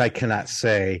of which I cannot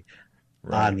say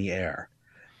on the air,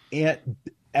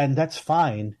 and that's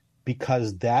fine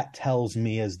because that tells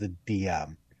me as the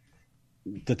DM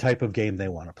the type of game they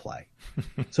want to play.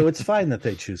 So it's fine that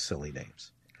they choose silly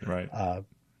names. Right.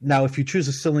 Now, if you choose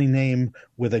a silly name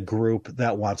with a group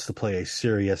that wants to play a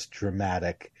serious,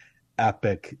 dramatic,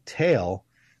 epic tale,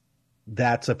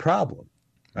 that's a problem,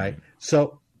 right?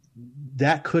 So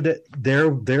that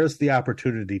there's the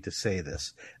opportunity to say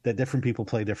this, that different people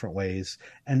play different ways,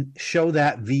 and show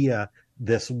that via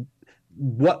this,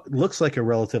 what looks like a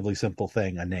relatively simple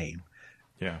thing, a name.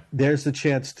 Yeah. There's the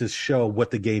chance to show what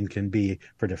the game can be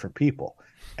for different people,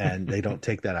 and they don't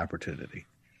take that opportunity.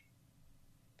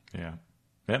 Yeah.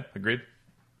 Yeah, agreed.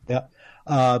 Yeah.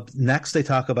 Next, they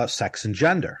talk about sex and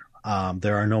gender.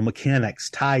 There are no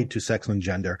mechanics tied to sex and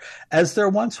gender, as there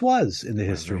once was in the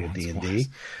history of D&D,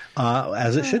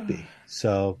 as it should be.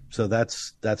 So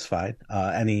that's fine.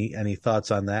 Any thoughts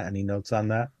on that? Any notes on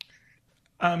that?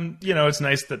 It's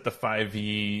nice that the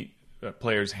 5e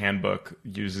player's handbook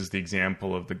uses the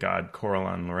example of the god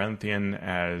Corellon Laurenthian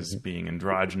as being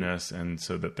androgynous, and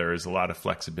so that there is a lot of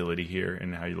flexibility here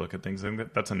in how you look at things. I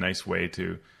think that's a nice way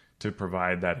to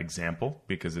provide that example,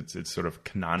 because it's sort of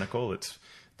canonical. It's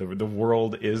the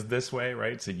world is this way,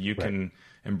 right? So you can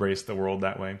embrace the world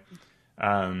that way.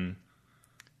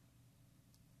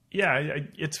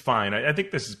 It's fine. I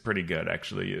think this is pretty good,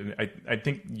 actually. I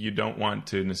think you don't want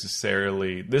to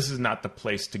necessarily... This is not the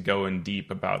place to go in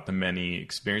deep about the many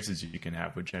experiences you can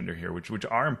have with gender here, which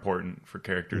are important for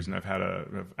characters. And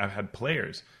I've had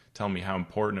players tell me how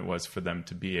important it was for them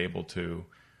to be able to,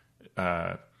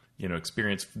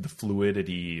 experience the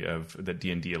fluidity that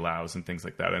D&D allows and things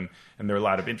like that. And there are a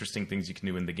lot of interesting things you can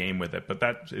do in the game with it. But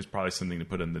that is probably something to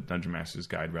put in the Dungeon Master's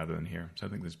Guide rather than here. So I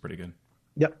think this is pretty good.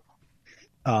 Yep.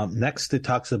 Next, it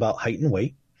talks about height and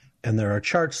weight, and there are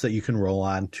charts that you can roll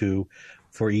on to,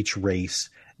 for each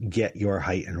race, get your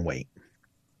height and weight.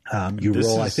 You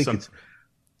roll, I think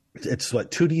it's what,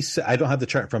 2d6. I don't have the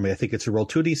chart in front of me. I think it's a roll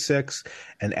 2d6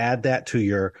 and add that to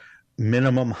your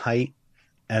minimum height,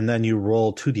 and then you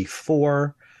roll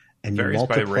 2d4 and you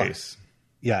multiply. Varies by race.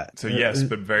 Yeah. So yes,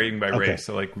 but varying by race.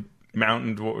 So like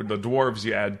the dwarves,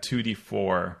 you add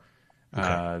 2d4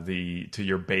 to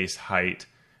your base height.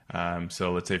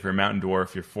 So let's say for a mountain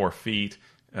dwarf, you're 4 feet,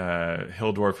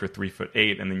 hill dwarf, you're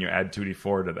 3'8", and then you add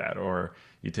 2d4 to that. Or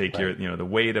you take the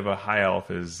weight of a high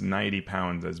elf is 90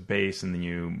 pounds as base, and then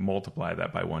you multiply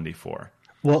that by 1d4.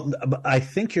 Well, I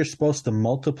think you're supposed to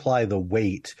multiply the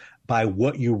weight by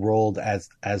what you rolled as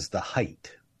the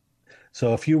height.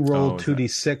 So if you rolled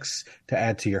 2d6 to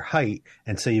add to your height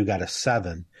and say you got a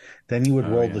 7, then you would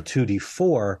roll the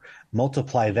 2d4,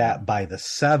 multiply that by the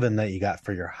 7 that you got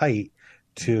for your height,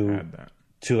 to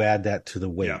add that to the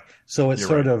weight. Yeah, so it's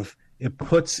it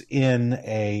puts in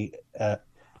a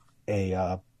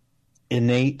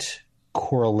innate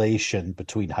correlation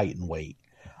between height and weight,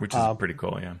 which is pretty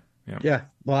cool. Yeah.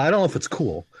 Well, I don't know if it's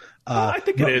cool. I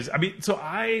think it is. I mean, so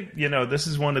this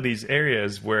is one of these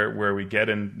areas where we get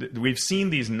in. We've seen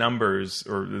these numbers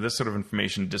or this sort of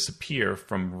information disappear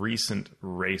from recent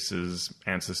races'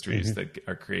 ancestries that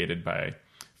are created by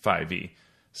 5e.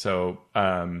 So.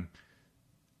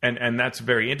 And that's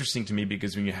very interesting to me,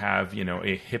 because when you have,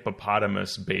 a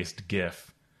hippopotamus-based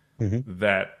GIF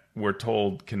that we're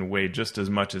told can weigh just as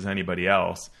much as anybody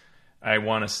else, I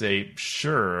want to say,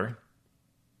 sure,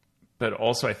 but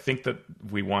also I think that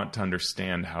we want to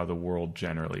understand how the world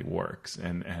generally works.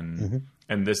 And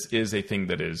this is a thing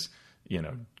that is,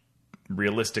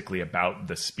 realistically about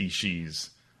the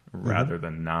species rather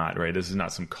than not, right? This is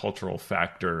not some cultural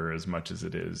factor as much as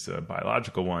it is a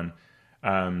biological one.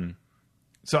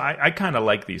 So I kind of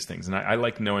like these things, and I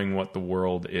like knowing what the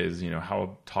world is,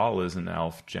 how tall is an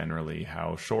elf generally,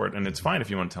 how short, and it's fine if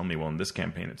you want to tell me, well, in this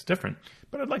campaign it's different,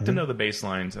 but I'd like to know the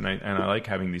baselines, and I like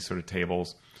having these sort of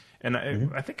tables. And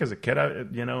I think as a kid,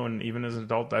 and even as an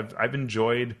adult, I've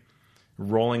enjoyed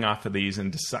rolling off of these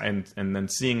and then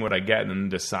seeing what I get and then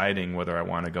deciding whether I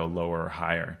want to go lower or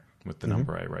higher with the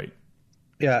number I write.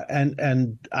 Yeah,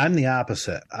 and I'm the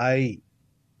opposite. I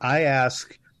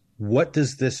ask, what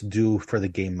does this do for the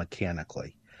game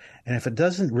mechanically? And if it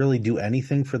doesn't really do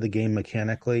anything for the game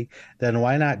mechanically, then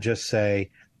why not just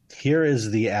say, here is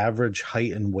the average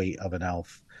height and weight of an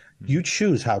elf. You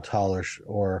choose how tall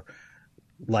or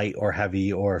light or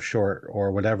heavy or short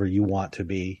or whatever you want to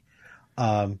be,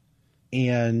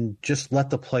 and just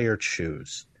let the player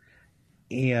choose.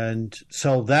 And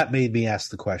so that made me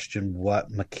ask the question, what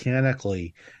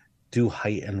mechanically do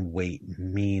height and weight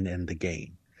mean in the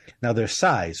game? Now there's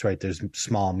size, right? There's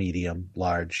small, medium,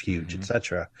 large, huge, Mm-hmm.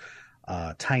 etc.,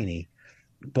 tiny.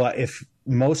 But if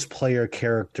most player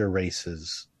character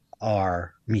races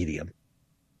are medium,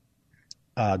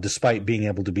 despite being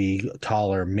able to be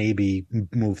taller, maybe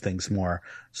move things more.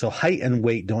 So height and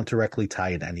weight don't directly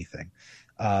tie to anything.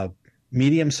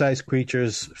 Medium-sized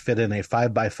creatures fit in a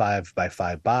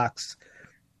 5x5x5 box,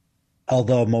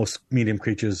 although most medium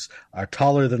creatures are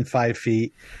taller than 5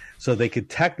 feet. So they could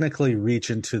technically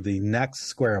reach into the next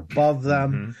square above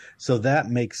them. Mm-hmm. So that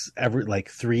makes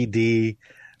 3D,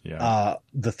 Yeah.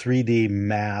 the 3D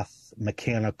math,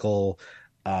 mechanical,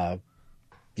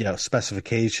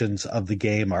 specifications of the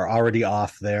game are already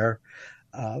off there.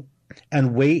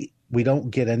 And weight, we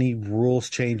don't get any rules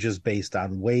changes based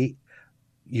on weight.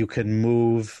 You can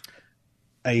move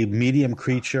a medium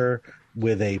creature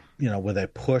with a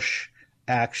push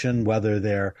action, whether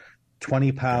they're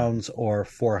 20 pounds or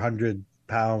 400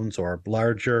 pounds or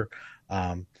larger.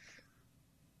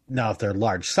 Now, if they're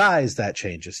large size, that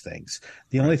changes things.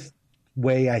 The only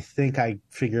way I think I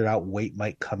figured out weight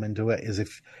might come into it is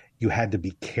if you had to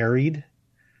be carried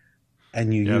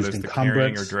and you used encumbrance. The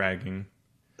carrying or dragging.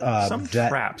 Some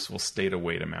traps will state a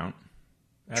weight amount.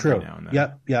 True. Now and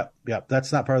then. Yep.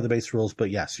 That's not part of the base rules, but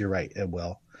yes, you're right. It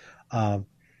will.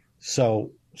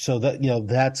 So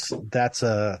that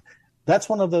that's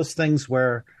one of those things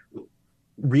where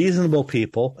reasonable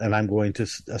people, and I'm going to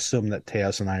assume that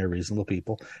Teos and I are reasonable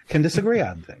people, can disagree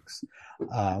on things.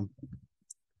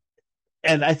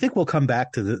 And I think we'll come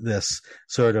back to this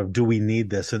sort of, do we need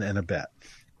this in a bit?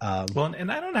 Well,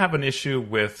 and I don't have an issue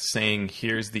with saying,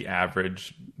 here's the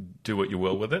average, do what you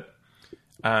will with it.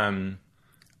 But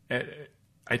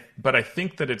I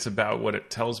think that it's about what it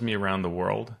tells me around the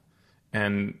world.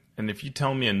 And if you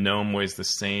tell me a gnome weighs the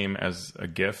same as a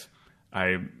GIF,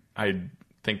 I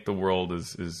think the world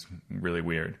is really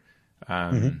weird.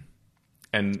 And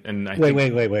I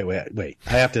wait. I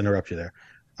have to interrupt you there.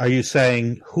 Are you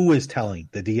saying who is telling,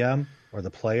 the DM or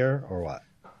the player or what?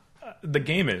 The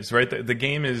game is, right? The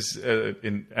game is,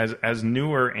 as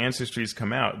newer ancestries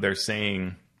come out, they're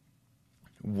saying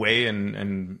weigh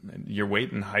and your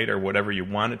weight and height or whatever you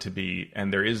want it to be,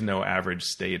 and there is no average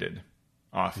stated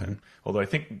often. Mm-hmm. Although I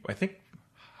think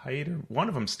height, or one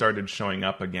of them started showing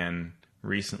up again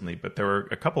recently, but there were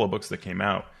a couple of books that came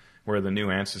out where the new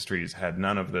ancestries had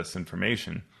none of this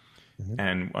information.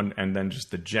 Mm-hmm. And then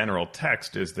just the general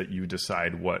text is that you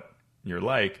decide what you're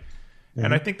like. Mm-hmm.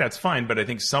 And I think that's fine, but I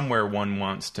think somewhere one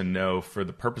wants to know, for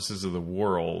the purposes of the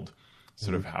world,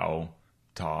 sort of how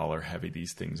tall or heavy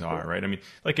these things are, right? I mean,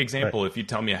 like example, if you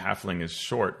tell me a halfling is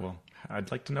short, well,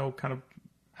 I'd like to know kind of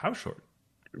how short.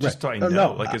 Just so I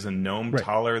know, is a gnome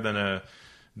taller than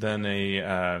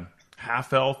a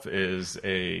half elf? Is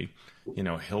a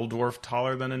hill dwarf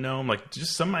taller than a gnome? Like,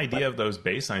 just some idea of those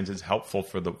baselines is helpful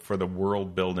for the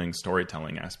world building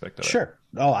storytelling aspect of it. Sure.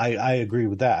 Oh, I agree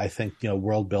with that. I think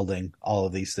world building, all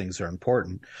of these things are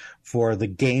important for the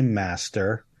game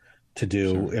master to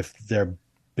do if they're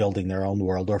building their own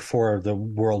world, or for the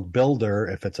world builder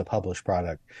if it's a published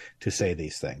product to say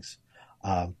these things.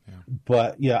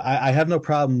 But I have no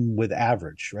problem with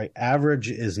average. Right? Average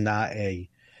is not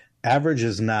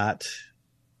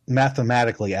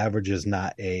mathematically. Average is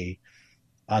not an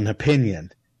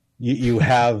opinion. You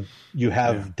have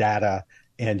data,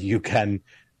 and you can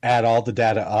add all the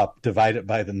data up, divide it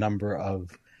by the number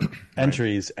of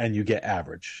entries, and you get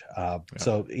average.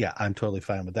 So I'm totally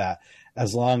fine with that,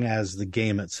 as long as the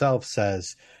game itself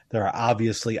says there are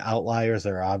obviously outliers.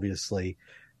 There are obviously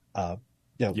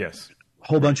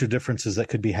whole bunch of differences that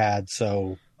could be had.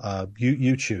 So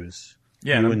you choose.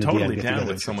 Yeah, and I'm totally down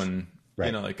with someone,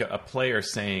 like a player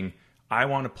saying, I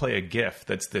want to play a GIF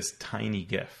that's this tiny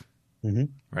GIF. Mm-hmm.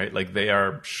 Right? Like, they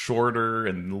are shorter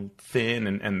and thin,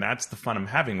 and that's the fun I'm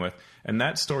having with. And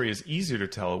that story is easier to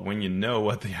tell when you know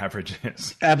what the average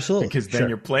is. Absolutely. Because then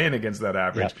you're playing against that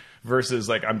average versus,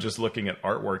 like, I'm just looking at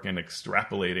artwork and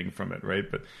extrapolating from it, right?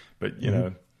 But you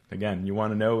know, again, you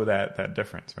want to know that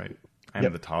difference, right?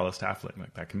 And the tallest halfling,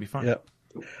 like, that can be fun. Yep.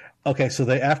 Okay, so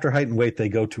after height and weight, they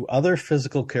go to other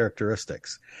physical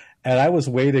characteristics. And I was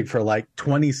waiting for like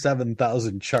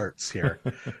 27,000 charts here,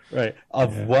 right,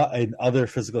 of what an other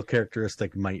physical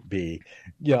characteristic might be.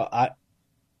 I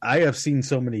have seen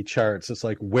so many charts. It's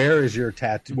like, where is your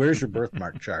tattoo? Where's your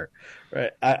birthmark chart?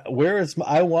 Right?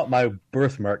 I want my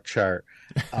birthmark chart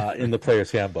in the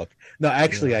player's handbook. No,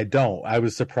 actually, I don't. I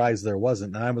was surprised there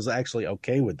wasn't, and I was actually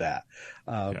okay with that.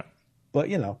 But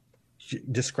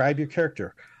describe your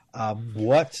character.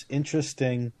 What's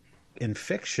interesting in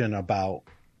fiction about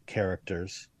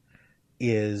characters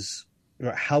is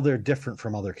how they're different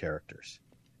from other characters.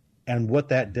 and what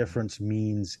that difference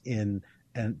means in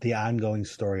and the ongoing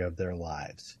story of their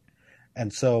lives.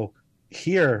 And so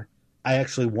here I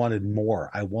actually wanted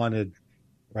more. I wanted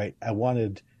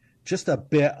just a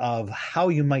bit of how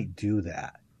you might do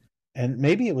that. And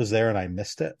maybe it was there and I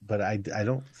missed it, but I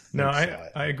don't think No, so.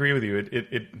 I agree with you.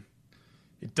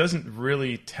 It doesn't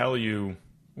really tell you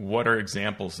what are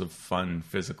examples of fun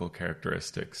physical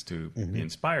characteristics to be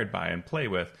inspired by and play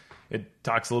with. It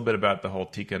talks a little bit about the whole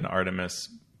Tika and Artemis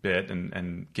bit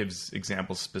and gives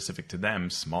examples specific to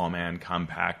them. Small man,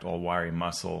 compact, all wiry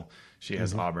muscle. She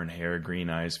has auburn hair, green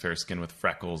eyes, fair skin with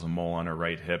freckles, a mole on her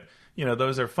right hip.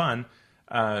 Those are fun.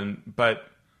 But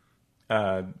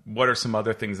what are some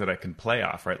other things that I can play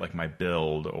off, right? Like my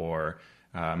build or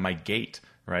my gait,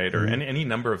 right? Or any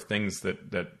number of things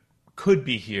that could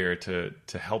be here to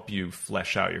help you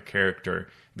flesh out your character.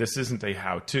 This isn't a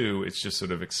how-to. It's just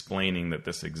sort of explaining that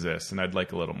this exists. And I'd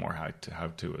like a little more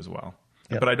how-to as well.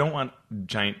 Yep. But I don't want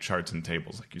giant charts and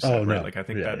tables, like you said, right? No. Like I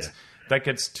think that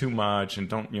gets too much. And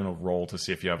don't, roll to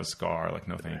see if you have a scar. Like,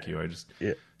 no, thank you. I just,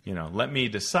 let me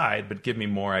decide, but give me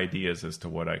more ideas as to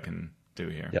what I can do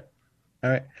here. Yep. All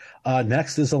right.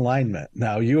 Next is alignment.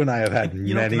 Now, you and I have had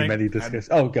many discussions.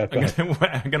 Go ahead.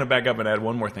 I'm going to back up and add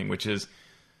one more thing, which is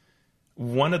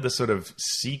one of the sort of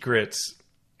secrets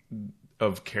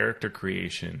of character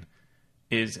creation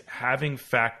is having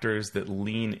factors that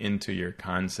lean into your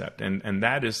concept. And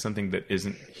that is something that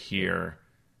isn't here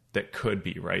that could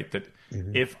be, right? That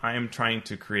if I am trying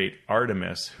to create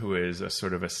Artemis, who is a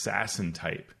sort of assassin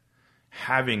type,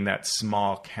 having that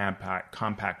small,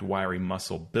 compact, wiry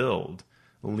muscle build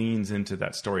leans into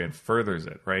that story and furthers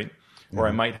it, right? Or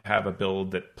I might have a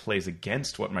build that plays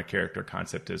against what my character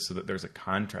concept is so that there's a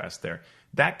contrast there.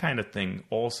 That kind of thing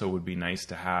also would be nice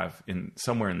to have in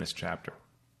somewhere in this chapter.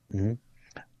 Mm-hmm.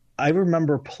 I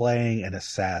remember playing an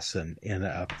assassin in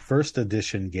a first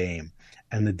edition game,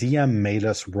 and the DM made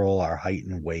us roll our height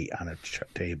and weight on a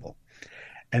table.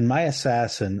 And my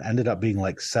assassin ended up being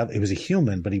like he was a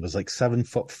human, but he was like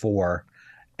 7'4"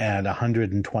 and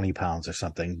 120 pounds or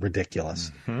something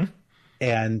ridiculous.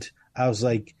 And I was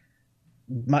like,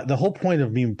 the whole point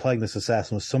of me playing this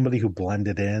assassin was somebody who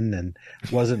blended in and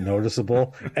wasn't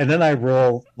noticeable. And then I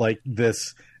roll like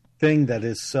this thing that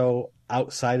is so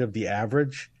outside of the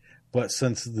average, but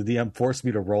since the DM forced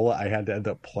me to roll it, I had to end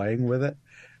up playing with it.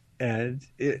 And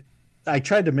I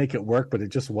tried to make it work, but it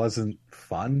just wasn't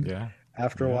fun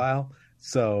after a while.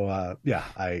 So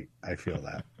I feel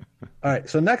that. All right.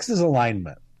 So next is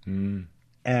alignment.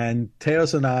 And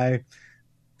Teos and I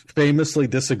famously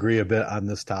disagree a bit on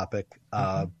this topic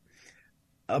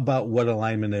about what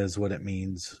alignment is, what it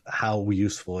means, how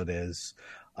useful it is.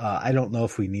 I don't know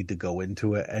if we need to go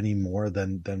into it any more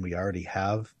than we already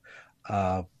have.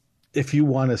 If you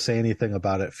want to say anything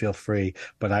about it, feel free,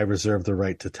 but I reserve the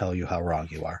right to tell you how wrong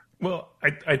you are. Well,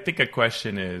 I think a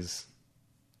question is,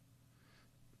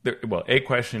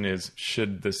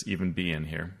 should this even be in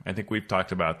here? I think we've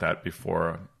talked about that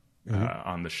before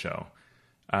on the show.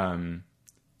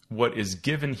 What is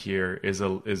given here is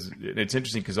it's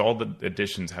interesting because all the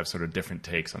editions have sort of different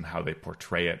takes on how they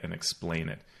portray it and explain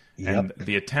it. Yep. And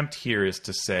the attempt here is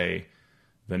to say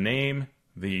the name,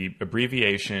 the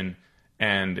abbreviation,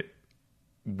 and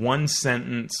one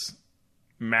sentence,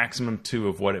 maximum two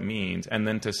of what it means, and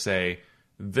then to say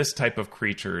this type of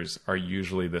creatures are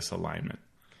usually this alignment.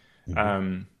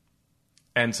 And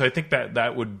so I think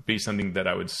that would be something that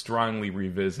I would strongly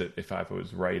revisit if I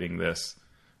was writing this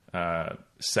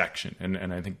section.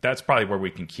 And I think that's probably where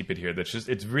we can keep it here.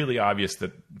 It's really obvious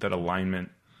that alignment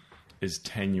is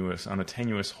tenuous, on a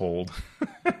tenuous hold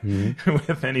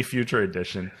with any future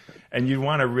edition. And you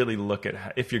want to really look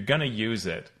at, if you're going to use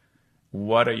it,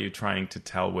 what are you trying to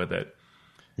tell with it?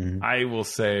 I will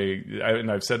say,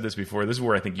 and I've said this before, this is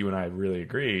where I think you and I really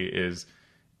agree, is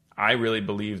I really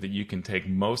believe that you can take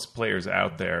most players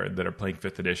out there that are playing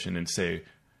 5th edition and say,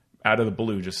 out of the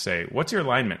blue, just say, what's your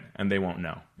alignment? And they won't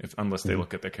know unless they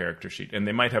look at their character sheet. And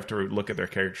they might have to look at their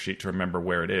character sheet to remember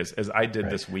where it is, as I did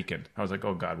this weekend. I was like,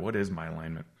 oh God, what is my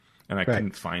alignment? And I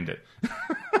couldn't find it.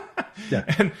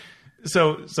 And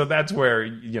so that's where,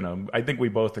 I think we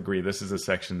both agree this is a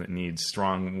section that needs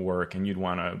strong work, and you'd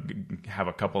want to have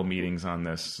a couple of meetings on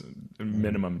this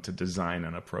minimum to design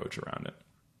an approach around it.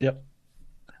 Yep.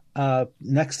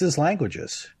 Next is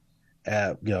languages.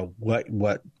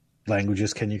 What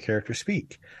languages can your character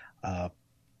speak?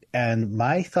 And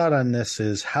my thought on this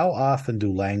is, how often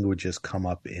do languages come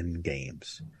up in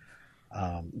games?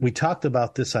 We talked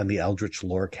about this on the Eldritch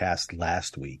Lorecast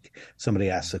last week.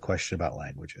 Somebody asked a question about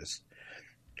languages.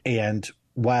 And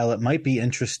while it might be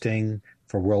interesting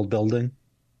for world building,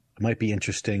 it might be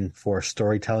interesting for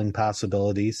storytelling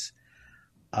possibilities,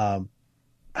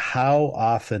 how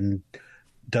often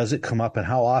does it come up, and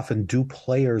how often do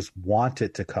players want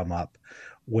it to come up,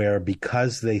 where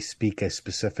because they speak a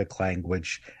specific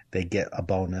language, they get a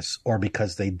bonus, or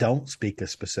because they don't speak a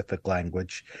specific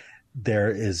language, there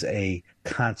is a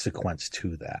consequence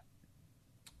to that?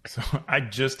 So I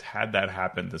just had that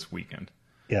happen this weekend.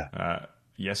 Yeah.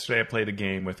 Yesterday I played a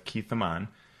game with Keith Amon,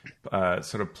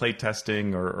 sort of play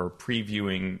testing or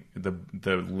previewing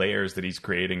the layers that he's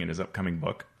creating in his upcoming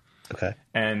book. Okay.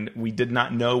 And we did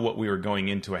not know what we were going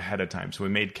into ahead of time. So we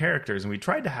made characters, and we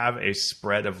tried to have a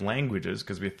spread of languages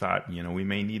because we thought, we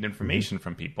may need information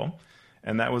from people.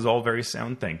 And that was all very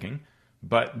sound thinking.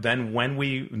 But then when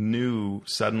we knew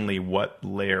suddenly what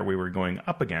layer we were going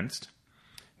up against,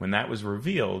 when that was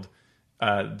revealed,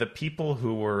 the people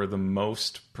who were the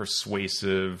most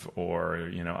persuasive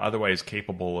or otherwise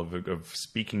capable of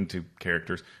speaking to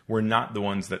characters were not the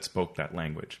ones that spoke that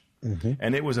language. Mm-hmm.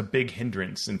 And it was a big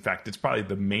hindrance. In fact, it's probably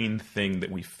the main thing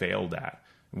that we failed at,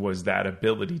 was that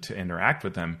ability to interact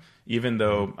with them. Even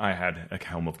though I had a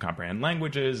helm of comprehend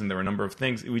languages and there were a number of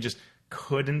things, we just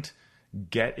couldn't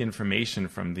get information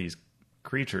from these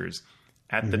creatures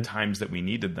at the times that we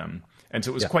needed them. And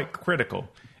so it was quite critical.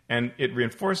 And it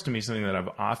reinforced to me something that I've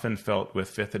often felt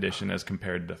with 5th edition as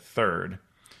compared to 3rd,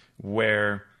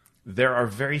 where there are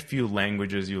very few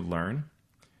languages you learn,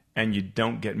 and you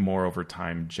don't get more over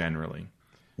time generally.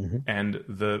 Mm-hmm. And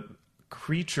the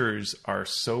creatures are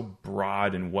so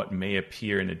broad in what may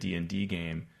appear in a D&D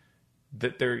game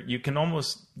that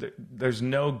there's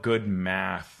no good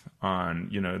math on,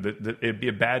 it'd be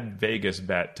a bad Vegas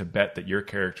bet to bet that your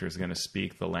character is going to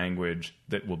speak the language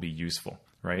that will be useful,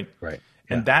 right? Right.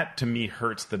 And that, to me,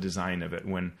 hurts the design of it,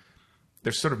 when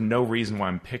there's sort of no reason why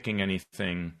I'm picking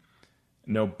anything,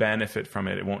 no benefit from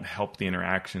it. It won't help the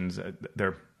interactions.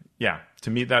 To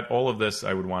me, that all of this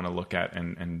I would want to look at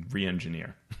and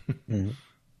re-engineer. Mm-hmm.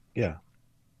 Yeah.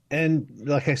 And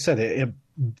like I said,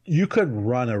 you could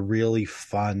run a really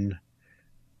fun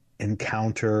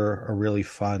encounter, a really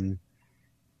fun,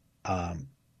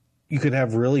 you could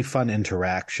have really fun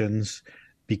interactions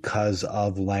because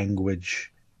of language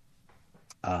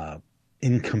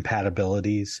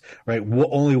incompatibilities, right?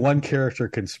 Only one character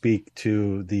can speak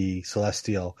to the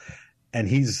Celestial, and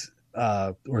he's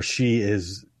or she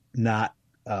is not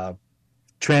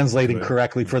translating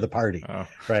correctly for the party,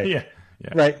 right? Yeah.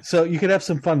 Right. So you could have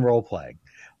some fun role playing,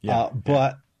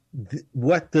 but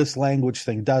what this language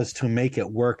thing does to make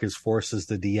it work is forces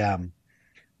the DM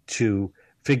to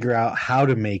figure out how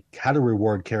to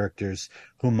reward characters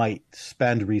who might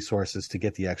spend resources to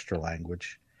get the extra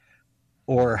language,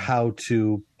 or how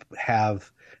to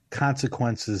have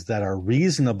consequences that are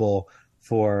reasonable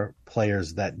for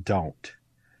players that don't.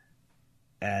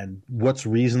 And what's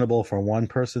reasonable for one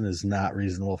person is not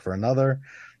reasonable for another.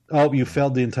 Oh, you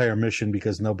failed the entire mission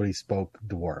because nobody spoke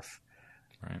Dwarf.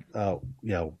 Right.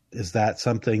 Is that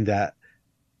something that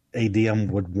a DM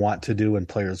would want to do and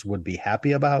players would be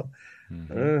happy about?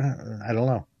 Mm-hmm. I don't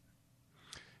know.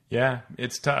 Yeah,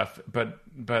 it's tough, but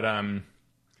and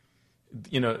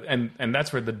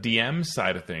that's where the DM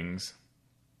side of things,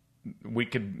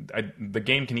 the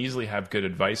game can easily have good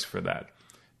advice for that,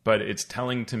 but it's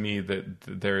telling to me that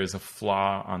there is a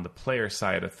flaw on the player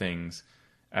side of things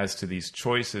as to these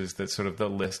choices, that sort of the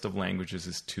list of languages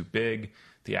is too big,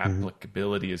 the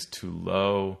applicability is too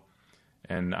low,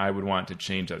 and I would want to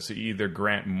change that. So either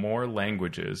grant more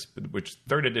languages, which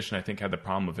 3rd edition I think had the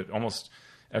problem of it. Almost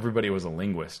everybody was a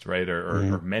linguist, right?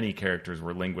 Or many characters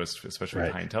were linguists, especially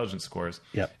with high intelligence scores.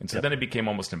 Yep. And so then it became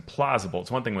almost implausible.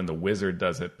 It's one thing when the wizard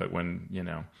does it, but when,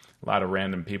 a lot of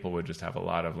random people would just have a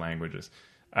lot of languages.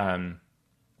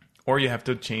 Or you have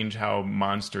to change how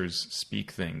monsters speak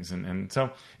things. And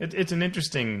so it's an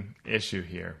interesting issue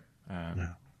here.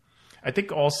 I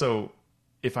think also,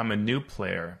 if I'm a new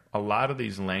player, a lot of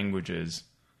these languages,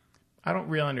 I don't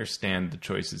really understand the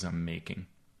choices I'm making.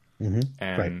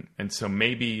 Mm-hmm. And so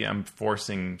maybe I'm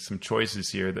forcing some choices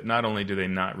here that not only do they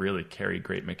not really carry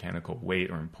great mechanical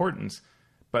weight or importance,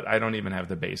 but I don't even have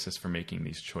the basis for making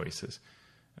these choices.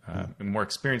 And more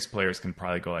experienced players can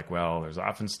probably go like, well, there's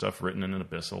often stuff written in an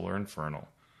abyssal or infernal.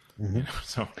 Mm-hmm.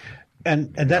 So,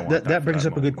 and that brings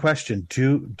up a good question.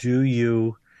 Do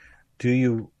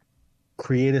you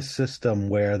create a system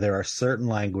where there are certain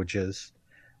languages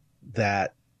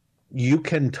that you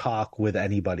can talk with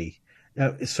anybody?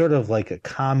 It's sort of like a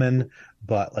common,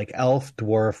 but like elf,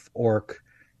 dwarf, orc,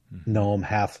 gnome,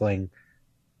 halfling.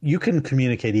 You can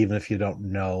communicate even if you don't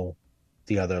know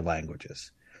the other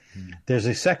languages. There's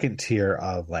a second tier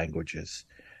of languages,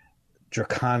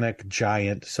 draconic,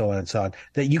 giant, so on and so on,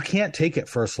 that you can't take at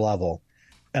first level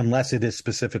unless it is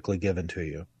specifically given to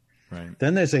you. Right.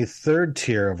 Then there's a third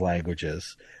tier of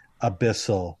languages,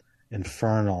 abyssal,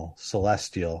 infernal,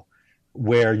 celestial,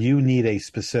 where you need a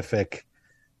specific,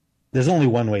 there's only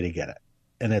one way to get it,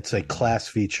 and it's a class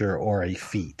feature or a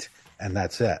feat, and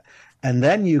that's it. And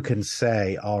then you can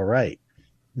say, all right,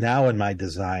 now in my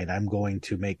design, I'm going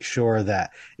to make sure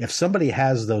that if somebody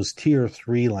has those tier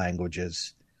 3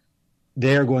 languages,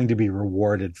 they're going to be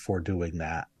rewarded for doing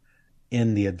that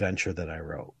in the adventure that I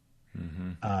wrote.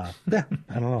 Yeah,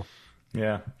 I don't know.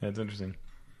 Yeah, that's interesting.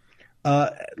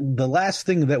 The last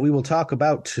thing that we will talk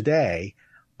about today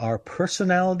are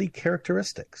personality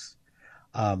characteristics.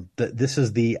 This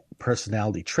is the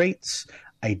personality traits,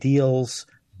 ideals,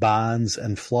 bonds,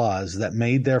 and flaws that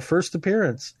made their first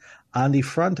appearance on the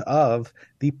front of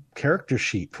the character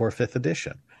sheet for 5th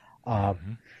edition.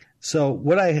 So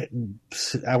what I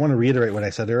want to reiterate what I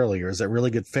said earlier is that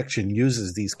really good fiction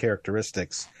uses these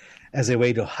characteristics as a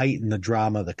way to heighten the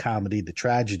drama, the comedy, the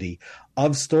tragedy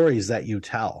of stories that you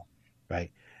tell,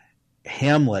 right?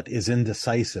 Hamlet is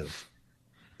indecisive.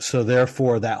 So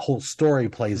therefore that whole story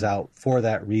plays out for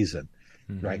that reason,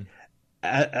 right?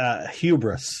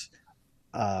 Hubris,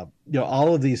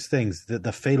 all of these things,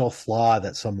 the fatal flaw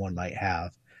that someone might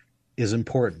have is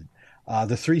important.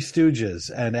 The Three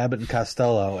Stooges and Abbott and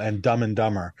Costello and Dumb and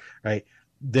Dumber, right?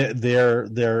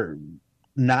 They're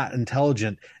not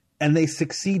intelligent, and they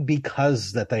succeed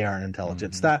because that they aren't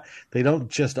intelligent. It's not, they don't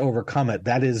just overcome it.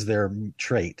 That is their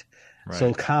trait. Right.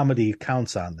 So comedy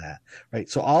counts on that, right?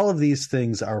 So all of these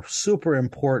things are super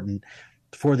important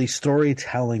for the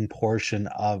storytelling portion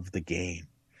of the game.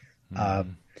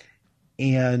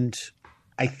 And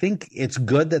I think it's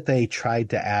good that they tried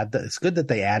to add that. It's good that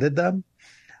they added them.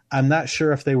 I'm not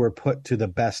sure if they were put to the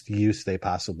best use they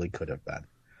possibly could have been.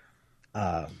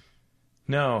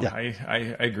 No, yeah.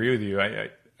 I agree with you.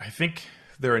 I think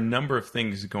there are a number of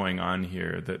things going on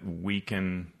here that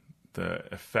weaken the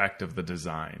effect of the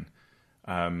design.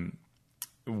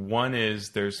 One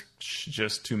is there's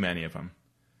just too many of them.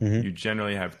 You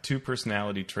generally have 2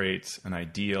 personality traits, an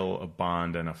ideal, a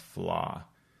bond, and a flaw.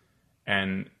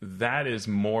 And that is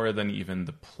more than even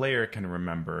the player can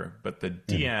remember, but the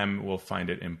DM will find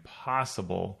it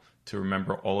impossible to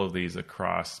remember all of these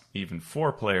across even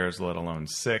 4 players, let alone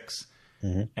 6.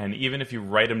 And even if you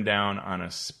write them down on a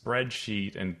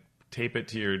spreadsheet and tape it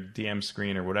to your DM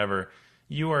screen or whatever,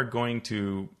 you are going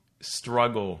to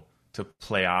struggle to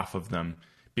play off of them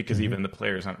because even the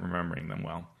players aren't remembering them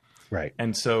well. Right.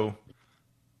 And so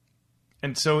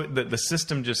the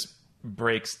system just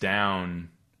breaks down.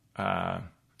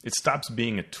 It stops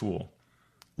being a tool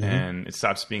and it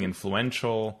stops being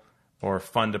influential or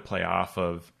fun to play off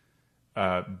of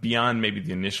beyond maybe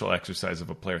the initial exercise of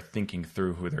a player thinking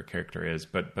through who their character is,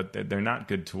 but they're not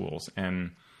good tools.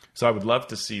 And so I would love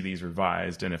to see these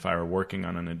revised. And if I were working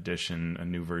on an edition, a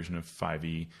new version of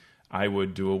 5e, I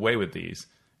would do away with these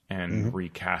and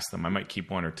recast them. I might keep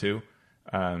 1 or 2,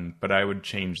 but I would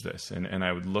change this and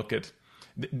I would look at,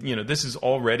 this is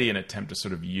already an attempt to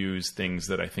sort of use things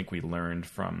that I think we learned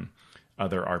from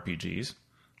other RPGs,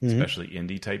 especially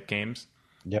indie type games.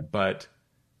 Yep. But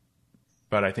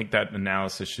I think that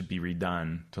analysis should be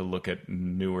redone to look at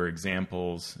newer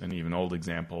examples and even old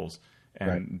examples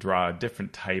and draw a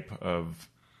different type of,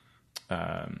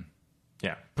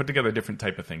 put together a different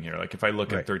type of thing here. Like if I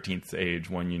look at 13th Age,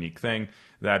 one unique thing,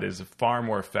 that is far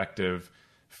more effective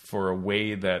for a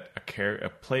way that a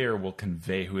player will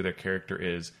convey who their character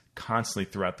is constantly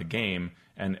throughout the game,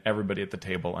 and everybody at the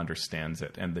table understands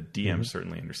it, and the DM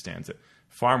certainly understands it.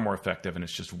 Far more effective, and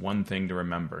it's just one thing to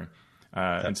remember.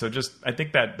 And so I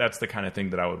think that's the kind of thing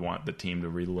that I would want the team to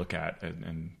relook at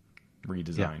and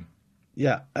redesign.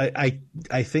 Yeah,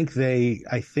 I think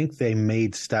they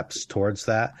made steps towards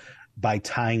that by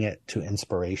tying it to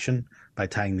inspiration, by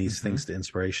tying these things to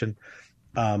inspiration.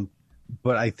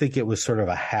 But I think it was sort of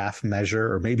a half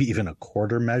measure or maybe even a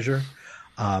quarter measure.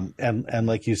 And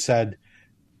like you said,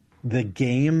 the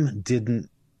game didn't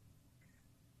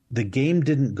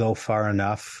go far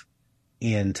enough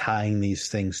in tying these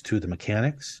things to the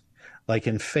mechanics. Like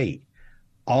in Fate,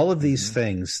 all of these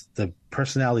things, the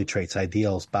personality traits,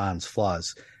 ideals, bonds,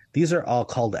 flaws, these are all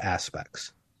called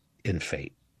aspects in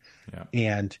Fate. Yeah.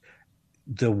 And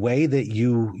the way that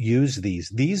you use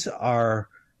these are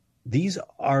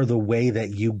the way that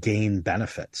you gain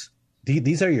benefits.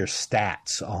 These are your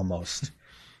stats almost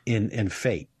in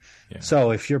Fate. Yeah.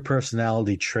 So if your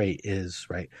personality trait is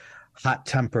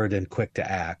hot-tempered and quick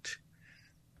to act,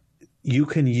 you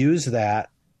can use that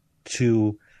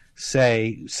to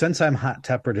say, since I'm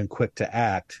hot-tempered and quick to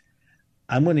act,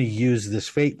 I'm going to use this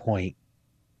Fate point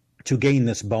to gain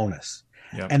this bonus.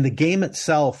 Yep. And the game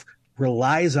itself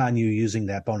relies on you using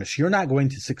that bonus. You're not going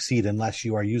to succeed unless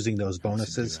you are using those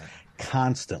bonuses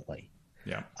constantly.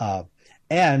 Yeah.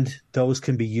 And those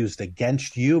can be used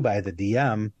against you by the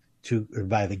DM or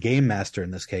by the game master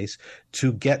in this case,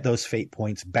 to get those fate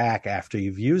points back after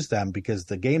you've used them, because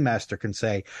the game master can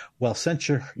say, well, since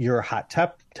you're hot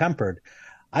tempered,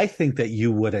 I think that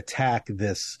you would attack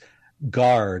this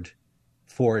guard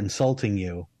for insulting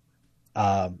you.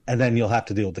 And then you'll have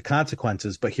to deal with the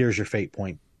consequences, but here's your fate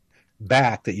point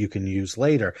back that you can use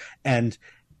later. And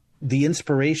the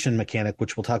inspiration mechanic,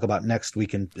 which we'll talk about next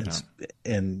week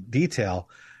in detail,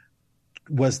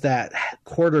 was that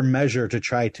quarter measure to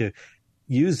try to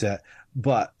use it.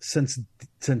 But since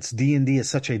D&D is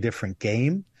such a different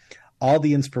game, all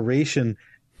the inspiration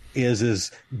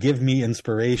is give me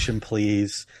inspiration,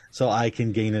 please, so I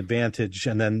can gain advantage,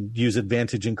 and then use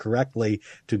advantage incorrectly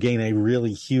to gain a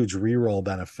really huge reroll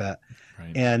benefit.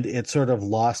 Right. And it sort of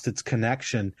lost its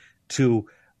connection to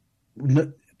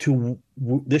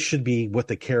this should be what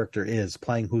the character is,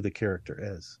 playing who the character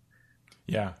is.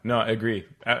 Yeah, no, I agree.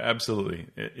 Absolutely.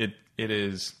 It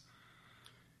is,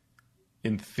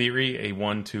 in theory, a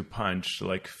 1-2 punch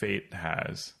like Fate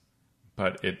has,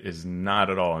 but it is not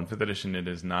at all. In 5th edition, it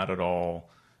is not at all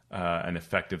an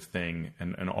effective thing.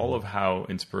 And all of how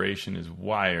inspiration is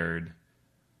wired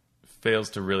fails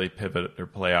to really pivot or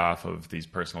play off of these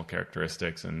personal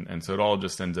characteristics. And so it all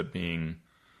just ends up being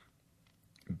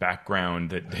background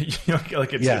that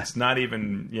it's not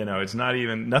even, it's not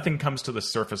even, nothing comes to the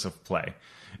surface of play.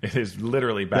 It is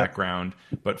literally background,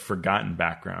 but forgotten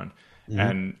background.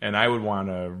 Mm-hmm. And I would want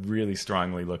to really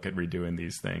strongly look at redoing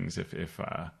these things if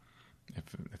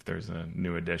there's a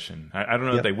new edition. I don't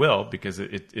know if they will, because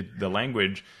the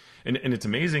language, and it's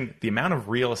amazing the amount of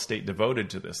real estate devoted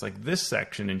to this. Like, this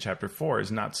section in chapter 4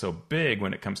 is not so big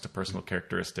when it comes to personal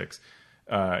characteristics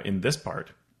in this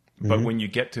part. But when you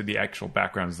get to the actual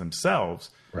backgrounds themselves,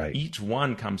 each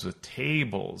one comes with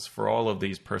tables for all of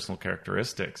these personal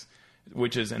characteristics,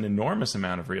 which is an enormous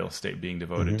amount of real estate being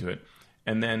devoted to it.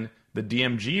 And then the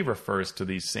DMG refers to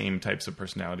these same types of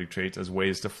personality traits as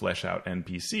ways to flesh out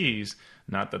NPCs.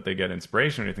 Not that they get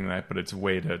inspiration or anything like that, but it's a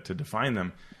way to define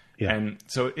them. Yeah. And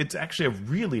so it's actually a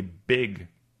really big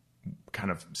kind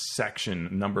of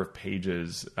section, number of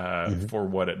pages for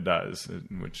what it does,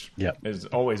 which is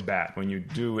always bad. When you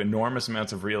do enormous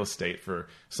amounts of real estate for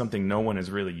something no one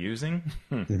is really using.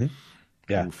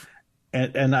 Yeah.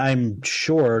 And I'm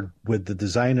sure with the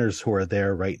designers who are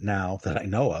there right now that I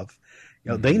know of,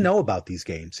 they know about these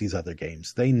games, these other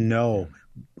games. They know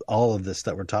all of this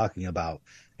that we're talking about.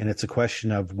 And it's a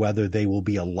question of whether they will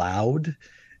be allowed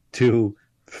to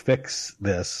fix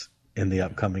this in the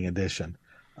upcoming edition.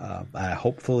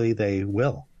 Hopefully they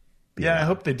will. Yeah, I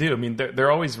hope they do. I mean, there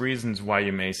are always reasons why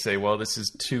you may say, well, this is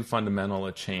too fundamental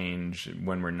a change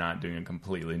when we're not doing a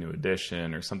completely new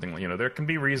edition or something. There can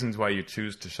be reasons why you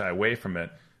choose to shy away from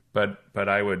it, but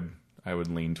I would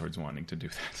lean towards wanting to do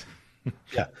that.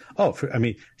 Yeah. Oh,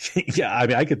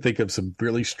 I could think of some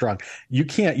really strong. You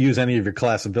can't use any of your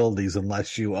class abilities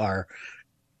unless you are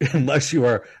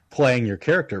playing your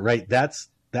character, right?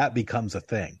 That becomes a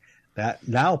thing. That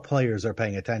now players are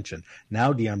paying attention.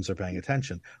 Now DMs are paying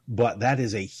attention. But that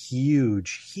is a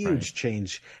huge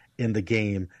change in the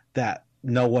game that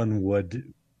no one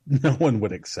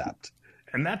would accept.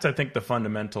 And that's, I think, the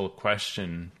fundamental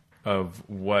question of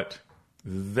what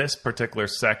this particular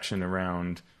section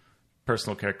around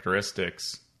personal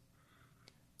characteristics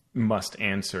must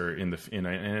answer in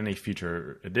any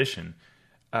future edition.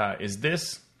 Is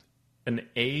this an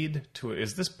aid to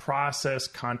is this process,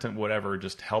 content, whatever,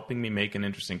 just helping me make an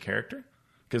interesting character?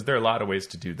 Because there are a lot of ways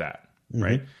to do that,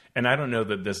 right? And I don't know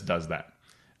that this does that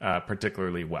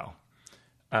particularly well.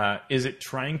 Is it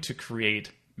trying to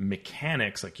create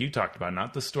mechanics, like you talked about,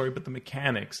 not the story, but the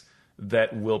mechanics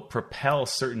that will propel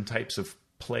certain types of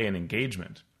play and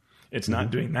engagement? It's not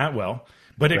doing that well,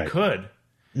 but it could.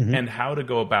 And how to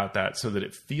go about that so that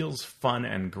it feels fun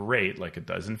and great, like it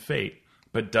does in Fate,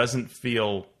 but doesn't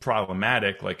feel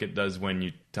problematic like it does when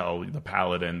you tell the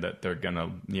paladin that they're going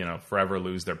to, forever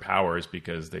lose their powers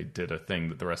because they did a thing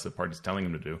that the rest of the party's telling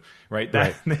them to do, right?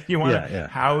 You want to,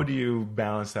 how do you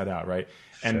balance that out, right?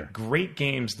 And great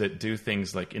games that do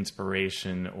things like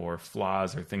inspiration or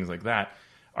flaws or things like that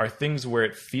are things where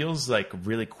it feels like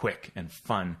really quick and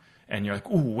fun. And you're like,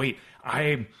 ooh, wait,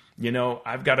 I've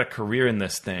got a career in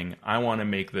this thing. I want to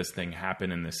make this thing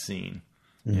happen in this scene.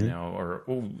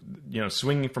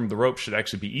 Swinging from the rope should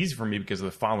actually be easy for me because of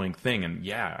the following thing. And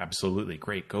yeah, absolutely.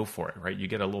 Great. Go for it. Right. You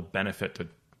get a little benefit to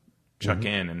chuck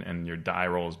in and your die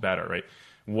roll is better. Right.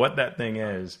 What that thing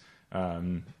is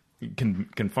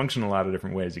can function a lot of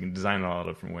different ways. You can design it a lot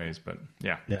of different ways, but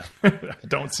yeah.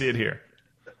 Don't see it here.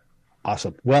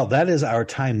 Awesome. Well, that is our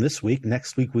time this week.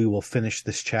 Next week, we will finish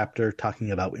this chapter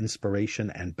talking about inspiration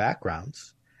and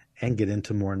backgrounds and get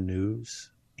into more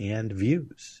news and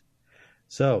views.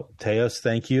 So, Teos,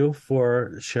 thank you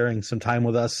for sharing some time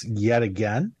with us yet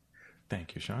again.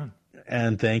 Thank you, Sean.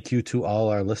 And thank you to all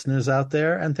our listeners out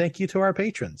there. And thank you to our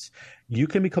patrons. You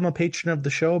can become a patron of the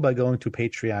show by going to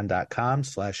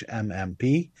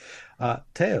patreon.com/MMP.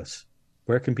 Teos,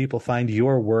 where can people find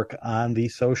your work on the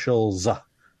socials?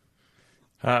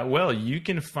 Well, you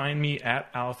can find me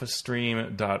at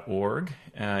alphastream.org.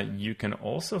 You can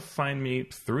also find me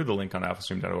through the link on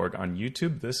alphastream.org on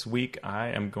YouTube. This week, I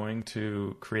am going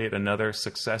to create another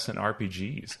Success in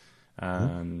RPGs.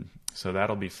 So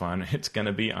that'll be fun. It's going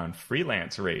to be on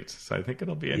freelance rates. So I think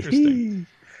it'll be interesting.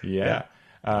 Yeah.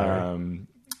 I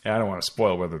don't want to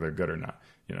spoil whether they're good or not.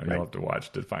 You'll have to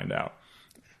watch to find out.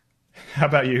 How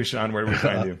about you, Sean? Where do we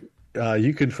find you?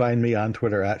 You can find me on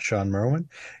Twitter at Sean Merwin.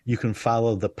 You can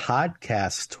follow the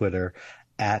podcast Twitter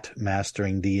at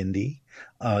Mastering D&D.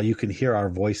 You can hear our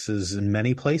voices in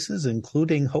many places,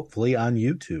 including hopefully on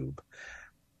YouTube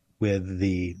with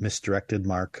the Misdirected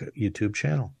Mark YouTube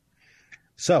channel.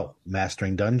 So,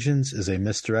 Mastering Dungeons is a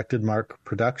Misdirected Mark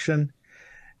production.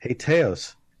 Hey,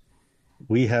 Teos,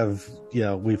 we've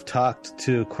talked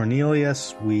to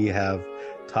Cornelius. We have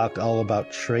talked all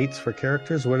about traits for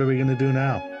characters. What are we going to do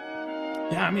now?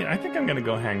 Yeah, I think I'm going to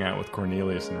go hang out with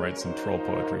Cornelius and write some troll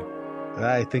poetry.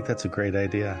 I think that's a great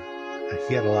idea.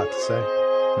 He had a lot to say.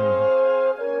 Mm-hmm.